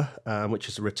Canberra, which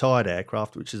is a retired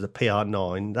aircraft, which is a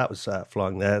PR9, that was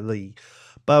flying there. The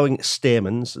Boeing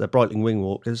Stearmans, the Breitling Wing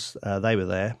Walkers, they were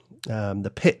there.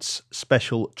 The Pitts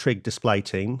Special Trig Display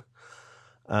Team.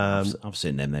 I've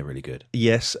seen them, they're really good.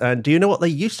 Yes, and do you know what they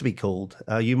used to be called?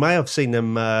 You may have seen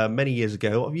them many years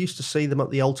ago. I used to see them at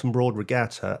the Alton Broad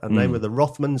Regatta, and they were the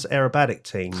Rothmans Aerobatic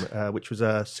Team, which was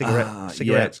a cigarettes.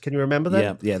 Yeah. Can you remember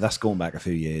that? Yeah, that's gone back a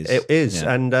few years. It is,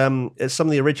 yeah. And it's some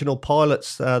of the original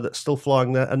pilots that's still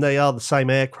flying there, and they are the same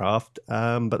aircraft,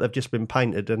 but they've just been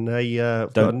painted, and they...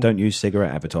 Don't use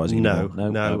cigarette advertising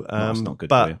anymore. No, that's not good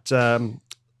but, for you.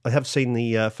 I have seen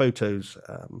the photos...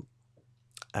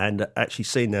 and actually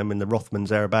seen them in the Rothmans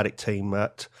Aerobatic Team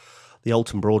at the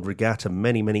Alton Broad Regatta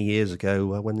many, many years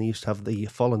ago when they used to have the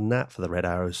Follen Nat for the Red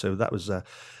Arrows. So that was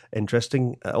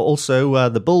interesting. Also,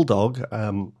 the Bulldog,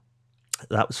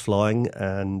 that was flying,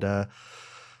 and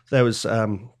there was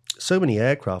so many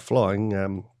aircraft flying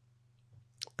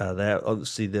there.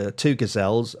 Obviously, the two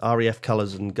Gazelles, RAF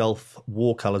colours and Gulf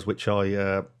War colours, which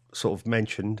I sort of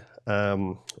mentioned.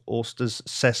 Austers,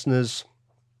 Cessnas,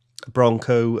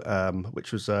 Bronco,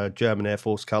 which was German Air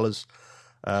Force colours.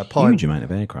 Huge amount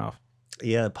of aircraft.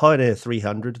 Yeah, Pioneer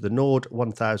 300, the Nord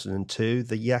 1002,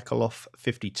 the Yakolov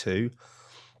 52,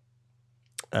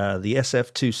 the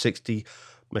SF 260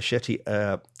 Machete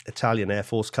Italian Air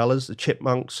Force colours, the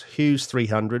Chipmunks, Hughes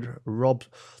 300,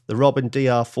 the Robin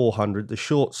DR 400, the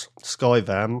Shorts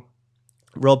Skyvan,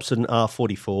 Robson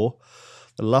R44,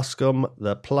 the Luscombe,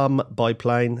 the Plum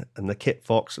biplane, and the Kit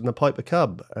Fox and the Piper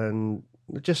Cub, and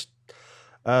just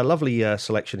a lovely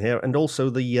selection here, and also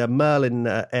the Merlin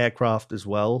aircraft as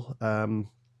well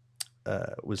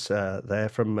was there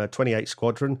from 28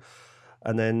 Squadron,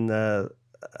 and then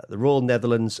the Royal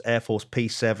Netherlands Air Force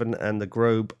P7 and the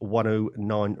Grobe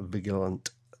 109 Vigilant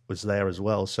was there as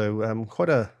well. So quite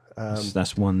a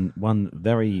that's one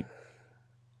very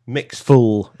mixed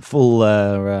full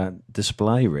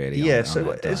display, really. Yeah,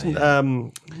 so it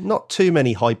isn't not too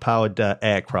many high powered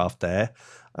aircraft there.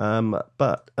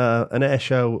 But an air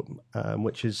show,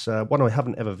 which is one I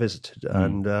haven't ever visited,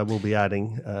 and we'll be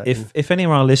adding. If any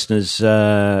of our listeners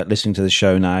listening to the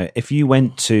show now, if you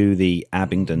went to the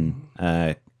Abingdon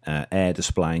Air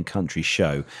Display and Country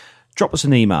Show, drop us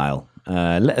an email.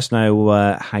 Let us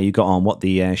know how you got on, what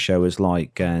the air show was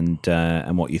like, and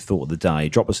what you thought of the day.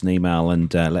 Drop us an email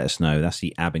and let us know. That's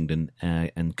the Abingdon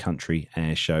and Country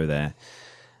Air Show there.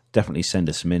 Definitely send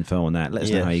us some info on that. Let us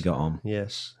know how you got on.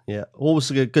 Yes, yeah.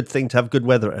 Always a good thing to have good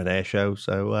weather at an air show.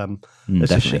 So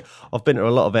definitely. I've been to a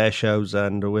lot of air shows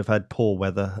and we've had poor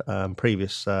weather.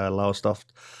 Previous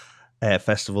Lowestoft air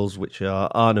festivals, which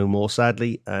are no more,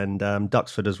 sadly, and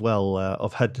Duxford as well.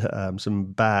 I've had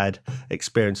some bad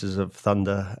experiences of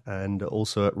thunder, and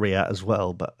also at Riyadh as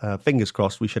well. But fingers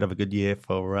crossed, we should have a good year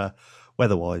for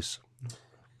weather-wise.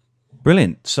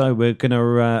 Brilliant. So we're going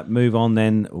to move on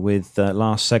then with the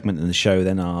last segment in the show,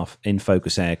 then our In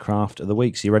Focus Aircraft of the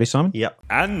week. So you ready, Simon? Yep.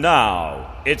 And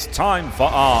now it's time for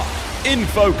our In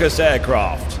Focus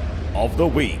Aircraft of the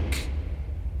week.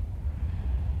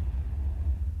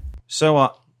 So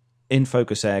our In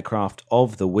Focus Aircraft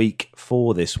of the week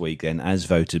for this week, then, as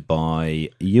voted by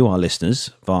you, our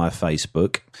listeners, via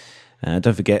Facebook.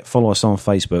 Don't forget, follow us on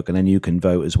Facebook, and then you can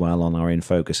vote as well on our In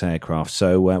Focus Aircraft.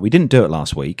 So we didn't do it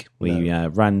last week. We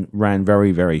ran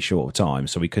very, very short of time,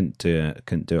 so we couldn't do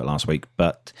it last week.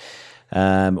 But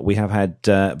we have had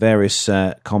various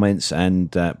comments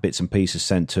and bits and pieces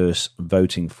sent to us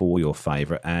voting for your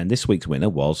favourite. And this week's winner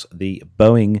was the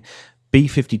Boeing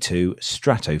B-52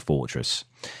 Stratofortress.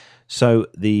 So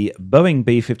the Boeing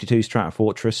B-52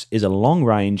 Stratofortress is a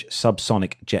long-range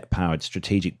subsonic jet-powered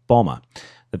strategic bomber.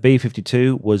 The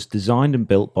B-52 was designed and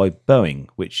built by Boeing,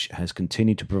 which has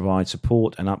continued to provide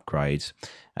support and upgrades,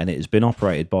 and it has been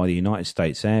operated by the United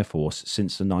States Air Force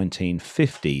since the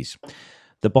 1950s.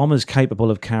 The bomber is capable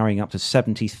of carrying up to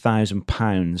 70,000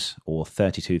 pounds or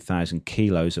 32,000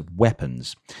 kilos of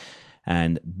weapons.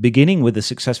 And beginning with the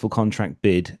successful contract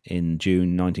bid in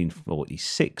June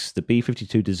 1946, the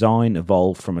B-52 design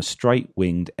evolved from a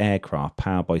straight-winged aircraft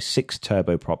powered by 6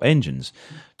 turboprop engines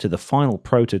to the final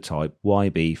prototype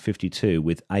YB-52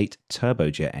 with 8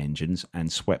 turbojet engines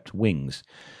and swept wings.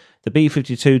 The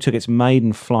B-52 took its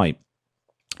maiden flight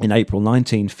in April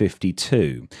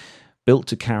 1952, built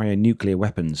to carry nuclear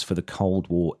weapons for the Cold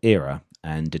War era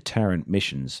and deterrent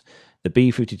missions. The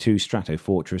B-52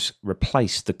 Stratofortress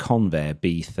replaced the Convair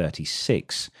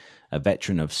B-36, a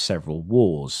veteran of several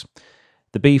wars.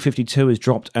 The B-52 has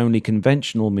dropped only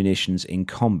conventional munitions in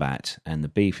combat, and the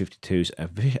B-52's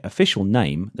official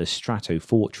name, the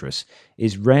Stratofortress,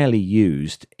 is rarely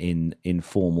used in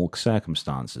informal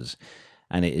circumstances,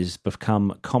 and it has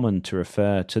become common to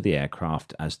refer to the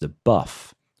aircraft as the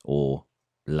Buff, or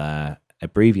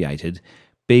abbreviated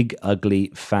Big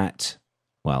Ugly Fat,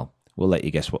 well, we'll let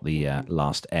you guess what the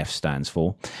last F stands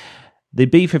for. The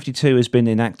B-52 has been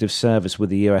in active service with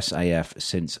the USAF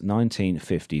since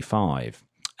 1955,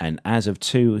 and as of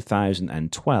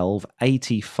 2012,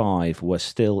 85 were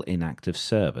still in active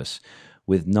service,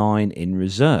 with 9 in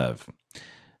reserve.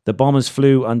 The bombers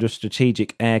flew under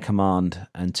Strategic Air Command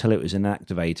until it was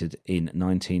inactivated in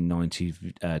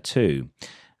 1992,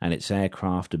 and its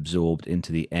aircraft absorbed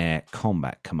into the Air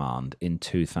Combat Command in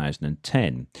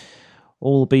 2010.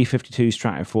 All B-52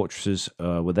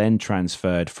 Stratofortresses were then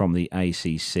transferred from the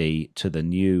ACC to the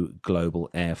new Global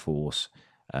Air Force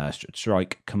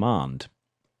Strike Command.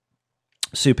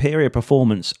 Superior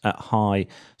performance at high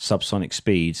subsonic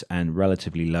speeds and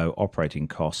relatively low operating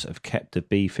costs have kept the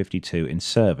B-52 in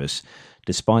service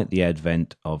despite the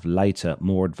advent of later,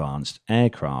 more advanced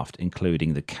aircraft,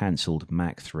 including the cancelled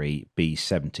Mach 3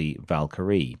 B-70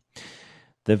 Valkyrie.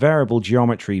 the variable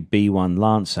geometry B1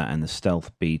 Lancer and the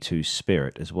stealth B2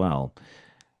 Spirit as well.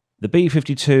 The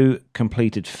B-52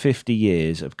 completed 50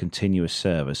 years of continuous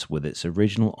service with its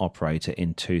original operator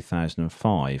in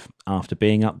 2005, after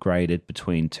being upgraded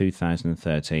between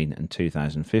 2013 and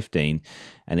 2015,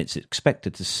 and it's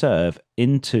expected to serve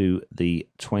into the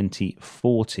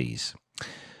 2040s.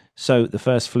 So the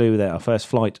first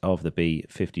flight of the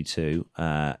B-52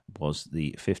 was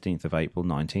the 15th of April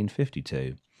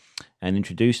 1952, and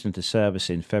introduced into service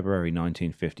in February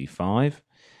 1955.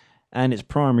 And its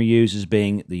primary users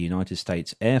being the United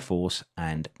States Air Force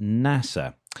and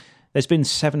NASA. There's been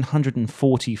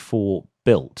 744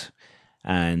 built,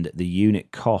 and the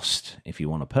unit cost, if you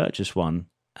want to purchase one,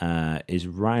 is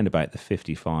round about the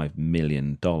 $55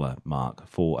 million mark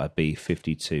for a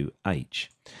B-52H.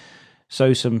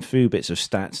 So some few bits of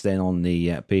stats then on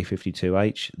the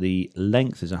B-52H. The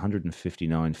length is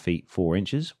 159 feet 4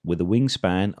 inches with a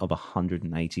wingspan of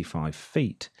 185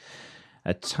 feet.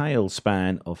 A tail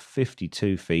span of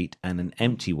 52 feet and an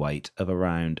empty weight of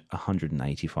around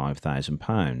 185,000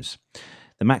 pounds.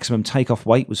 The maximum takeoff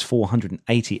weight was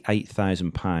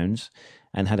 488,000 pounds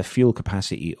and had a fuel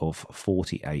capacity of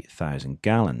 48,000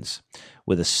 gallons,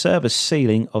 with a service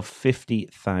ceiling of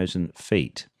 50,000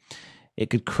 feet. It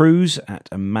could cruise at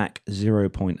a Mach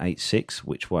 0.86,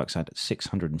 which works out at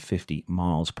 650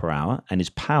 miles per hour, and is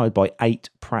powered by 8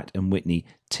 Pratt & Whitney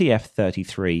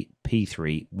TF33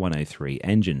 P3-103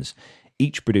 engines,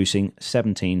 each producing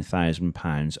 17,000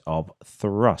 pounds of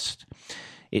thrust.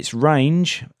 Its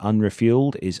range,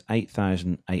 unrefueled, is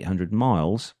 8,800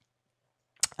 miles,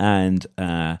 and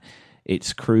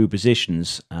its crew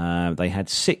positions, they had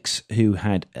 6 who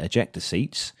had ejector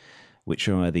seats, which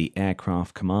are the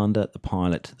aircraft commander, the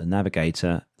pilot, the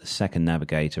navigator, the second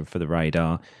navigator for the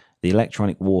radar, the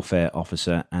electronic warfare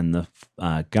officer, and the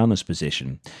gunner's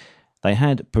position. They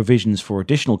had provisions for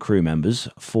additional crew members,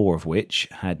 4 of which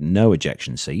had no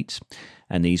ejection seats,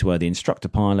 and these were the instructor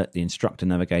pilot, the instructor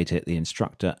navigator, the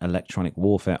instructor electronic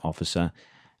warfare officer,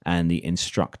 and the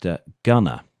instructor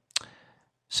gunner.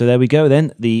 So there we go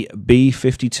then, the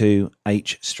B-52H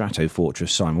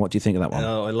Stratofortress. Simon, what do you think of that one?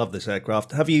 Oh, I love this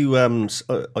aircraft. Have you,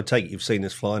 I take it you've seen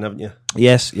this flying, haven't you?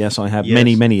 Yes, I have.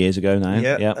 Yes. Many years ago now.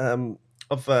 Yeah.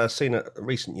 I've seen it in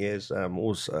recent years.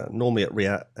 Was normally at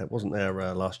Riyadh. It wasn't there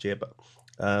last year, but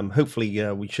hopefully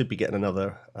we should be getting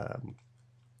another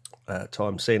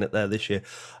time seeing it there this year.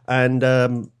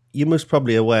 And you're most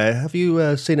probably aware, have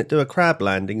you seen it do a crab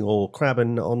landing or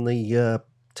crabbing on the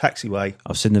taxiway?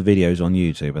 I've seen the videos on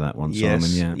YouTube of that one, yes,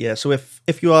 Simon. Yeah. So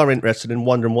if you are interested in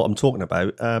wondering what I'm talking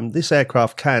about, this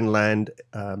aircraft can land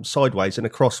sideways in a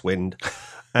crosswind,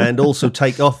 and also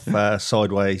take off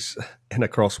sideways in a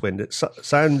crosswind. It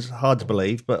sounds hard to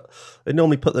believe, but they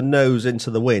normally put the nose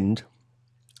into the wind,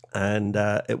 and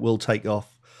it will take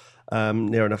off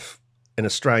near enough in a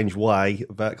strange way,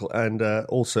 vertical, and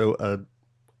also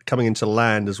coming into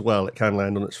land as well. It can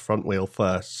land on its front wheel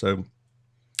first, so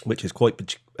which is quite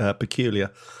peculiar.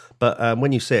 But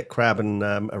when you see it crabbing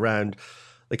around,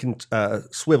 they can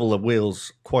swivel the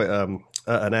wheels quite at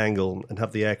an angle and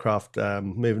have the aircraft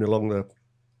moving along the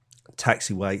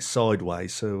taxiway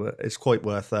sideways. So it's quite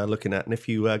worth looking at. And if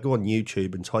you go on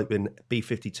YouTube and type in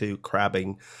B-52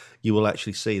 crabbing, you will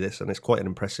actually see this, and it's quite an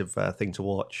impressive thing to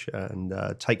watch. And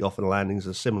takeoff and landings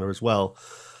are similar as well.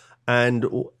 And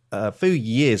quite a few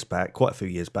years back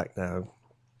now,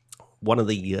 one of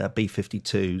the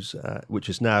B-52s, which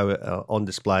is now on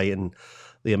display in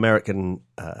the American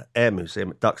Air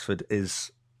Museum at Duxford,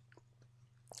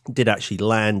 did actually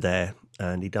land there,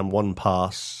 and he done one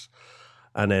pass,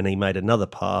 and then he made another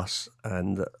pass,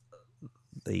 and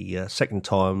the second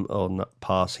time on that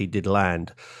pass he did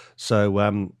land. So,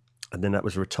 and then that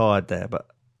was retired there, but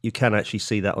you can actually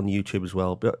see that on YouTube as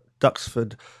well. But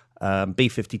Duxford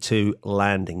B-52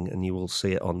 landing, and you will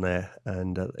see it on there,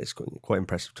 and it's quite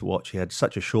impressive to watch. He had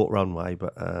such a short runway,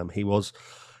 but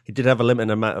he did have a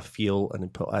limited amount of fuel, and he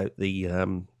put out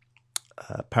the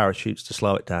parachutes to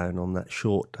slow it down on that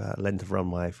short length of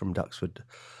runway from Duxford,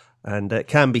 and it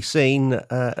can be seen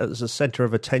as a centre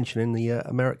of attention in the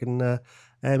American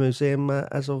Air Museum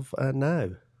as of now.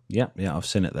 Yeah, I've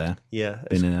seen it there. Yeah,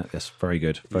 been in it. That's very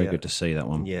good. Very good to see that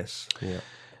one. Yes, yeah.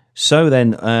 So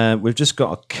then, we've just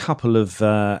got a couple of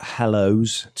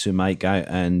hellos to make out,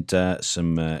 and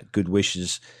some good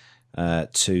wishes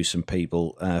to some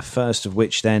people. First of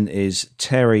which then is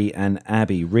Terry and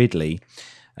Abby Ridley.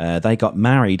 They got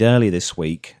married earlier this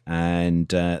week, and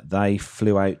they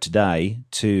flew out today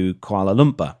to Kuala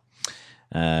Lumpur.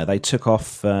 They took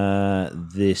off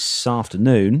this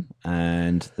afternoon,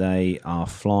 and they are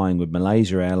flying with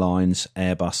Malaysia Airlines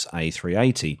Airbus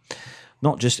A380.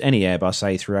 not just any Airbus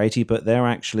A380, but they're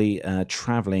actually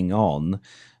travelling on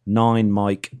 9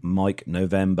 Mike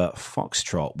November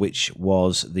Foxtrot, which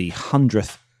was the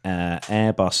 100th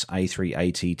Airbus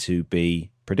A380 to be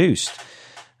produced.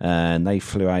 And they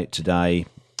flew out today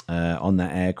on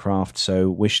that aircraft, so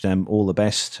wish them all the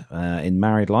best in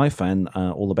married life and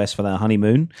all the best for their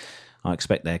honeymoon. I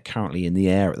expect they're currently in the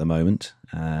air at the moment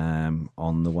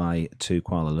on the way to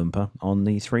Kuala Lumpur on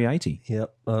the 380.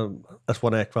 Yep, that's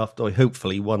one aircraft I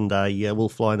hopefully one day will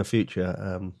fly in the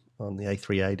future on the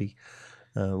A380.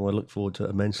 I look forward to it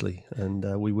immensely, and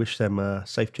we wish them a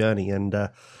safe journey and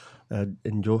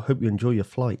hope you enjoy your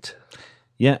flight.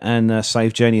 Yeah, and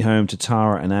safe journey home to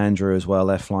Tara and Andrew as well.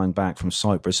 They're flying back from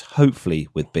Cyprus, hopefully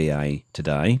with BA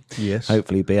today. Yes.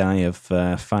 Hopefully BA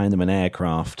have found them an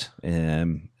aircraft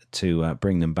to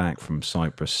bring them back from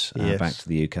Cyprus back to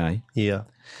the UK. Yeah,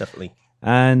 definitely.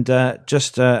 And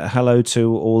just hello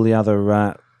to all the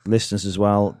other listeners as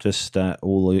well, just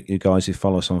all you guys who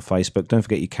follow us on Facebook. Don't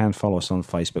forget you can follow us on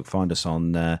Facebook. Find us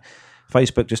on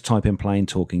Facebook, just type in Plain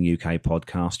Talking UK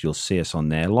Podcast. You'll see us on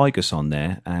there. Like us on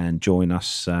there and join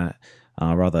us,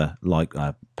 our other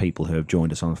people who have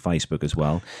joined us on Facebook as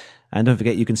well. And don't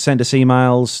forget, you can send us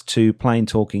emails to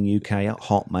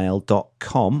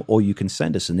plaintalkinguk@hotmail.com, or you can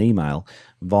send us an email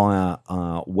via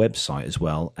our website as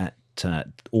well at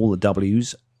all the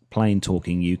W's,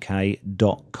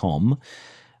 plaintalkinguk.com.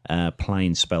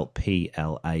 Plain spelt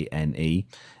Plane.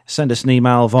 Send us an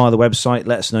email via the website.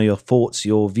 Let us know your thoughts,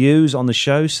 your views on the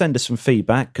show. Send us some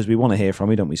feedback because we want to hear from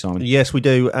you, don't we, Simon? Yes, we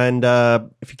do. And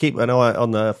if you keep an eye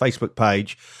on the Facebook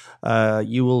page,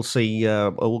 you will see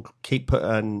we'll keep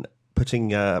putting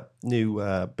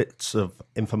new bits of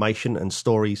information and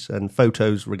stories and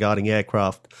photos regarding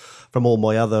aircraft from all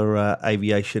my other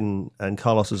aviation and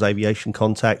Carlos's aviation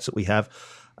contacts that we have.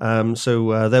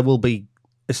 So there will be.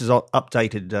 This is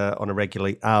updated on a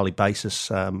regular hourly basis,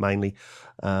 mainly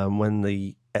when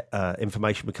the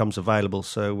information becomes available.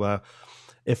 So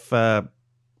if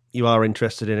you are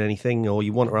interested in anything or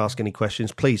you want to ask any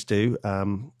questions, please do.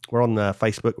 We're on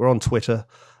Facebook, we're on Twitter,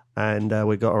 and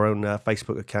we've got our own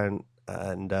Facebook account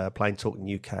and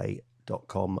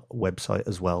plaintalkinguk.com website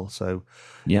as well. So,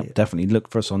 definitely look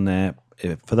for us on there.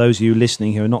 For those of you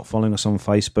listening who are not following us on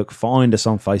Facebook, find us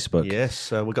on Facebook.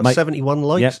 Yes, we've got 71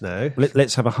 likes now.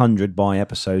 Let's have 100 by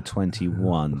episode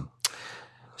 21.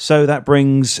 So that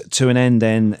brings to an end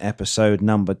then episode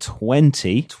number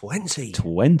 20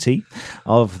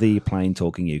 of the Plain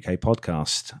Talking UK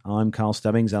podcast. I'm Carl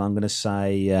Stebbings, and I'm going to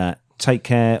say take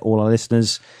care, all our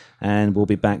listeners, and we'll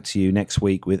be back to you next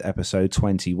week with episode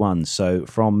 21. So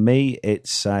from me,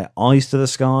 it's eyes to the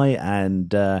sky, and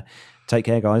take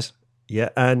care, guys. Yeah,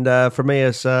 and for me,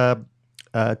 it's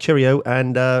cheerio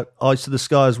and eyes to the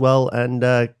sky as well,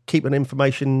 and keep an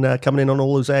information coming in on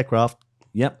all those aircraft.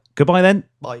 Yep. Goodbye then.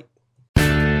 Bye.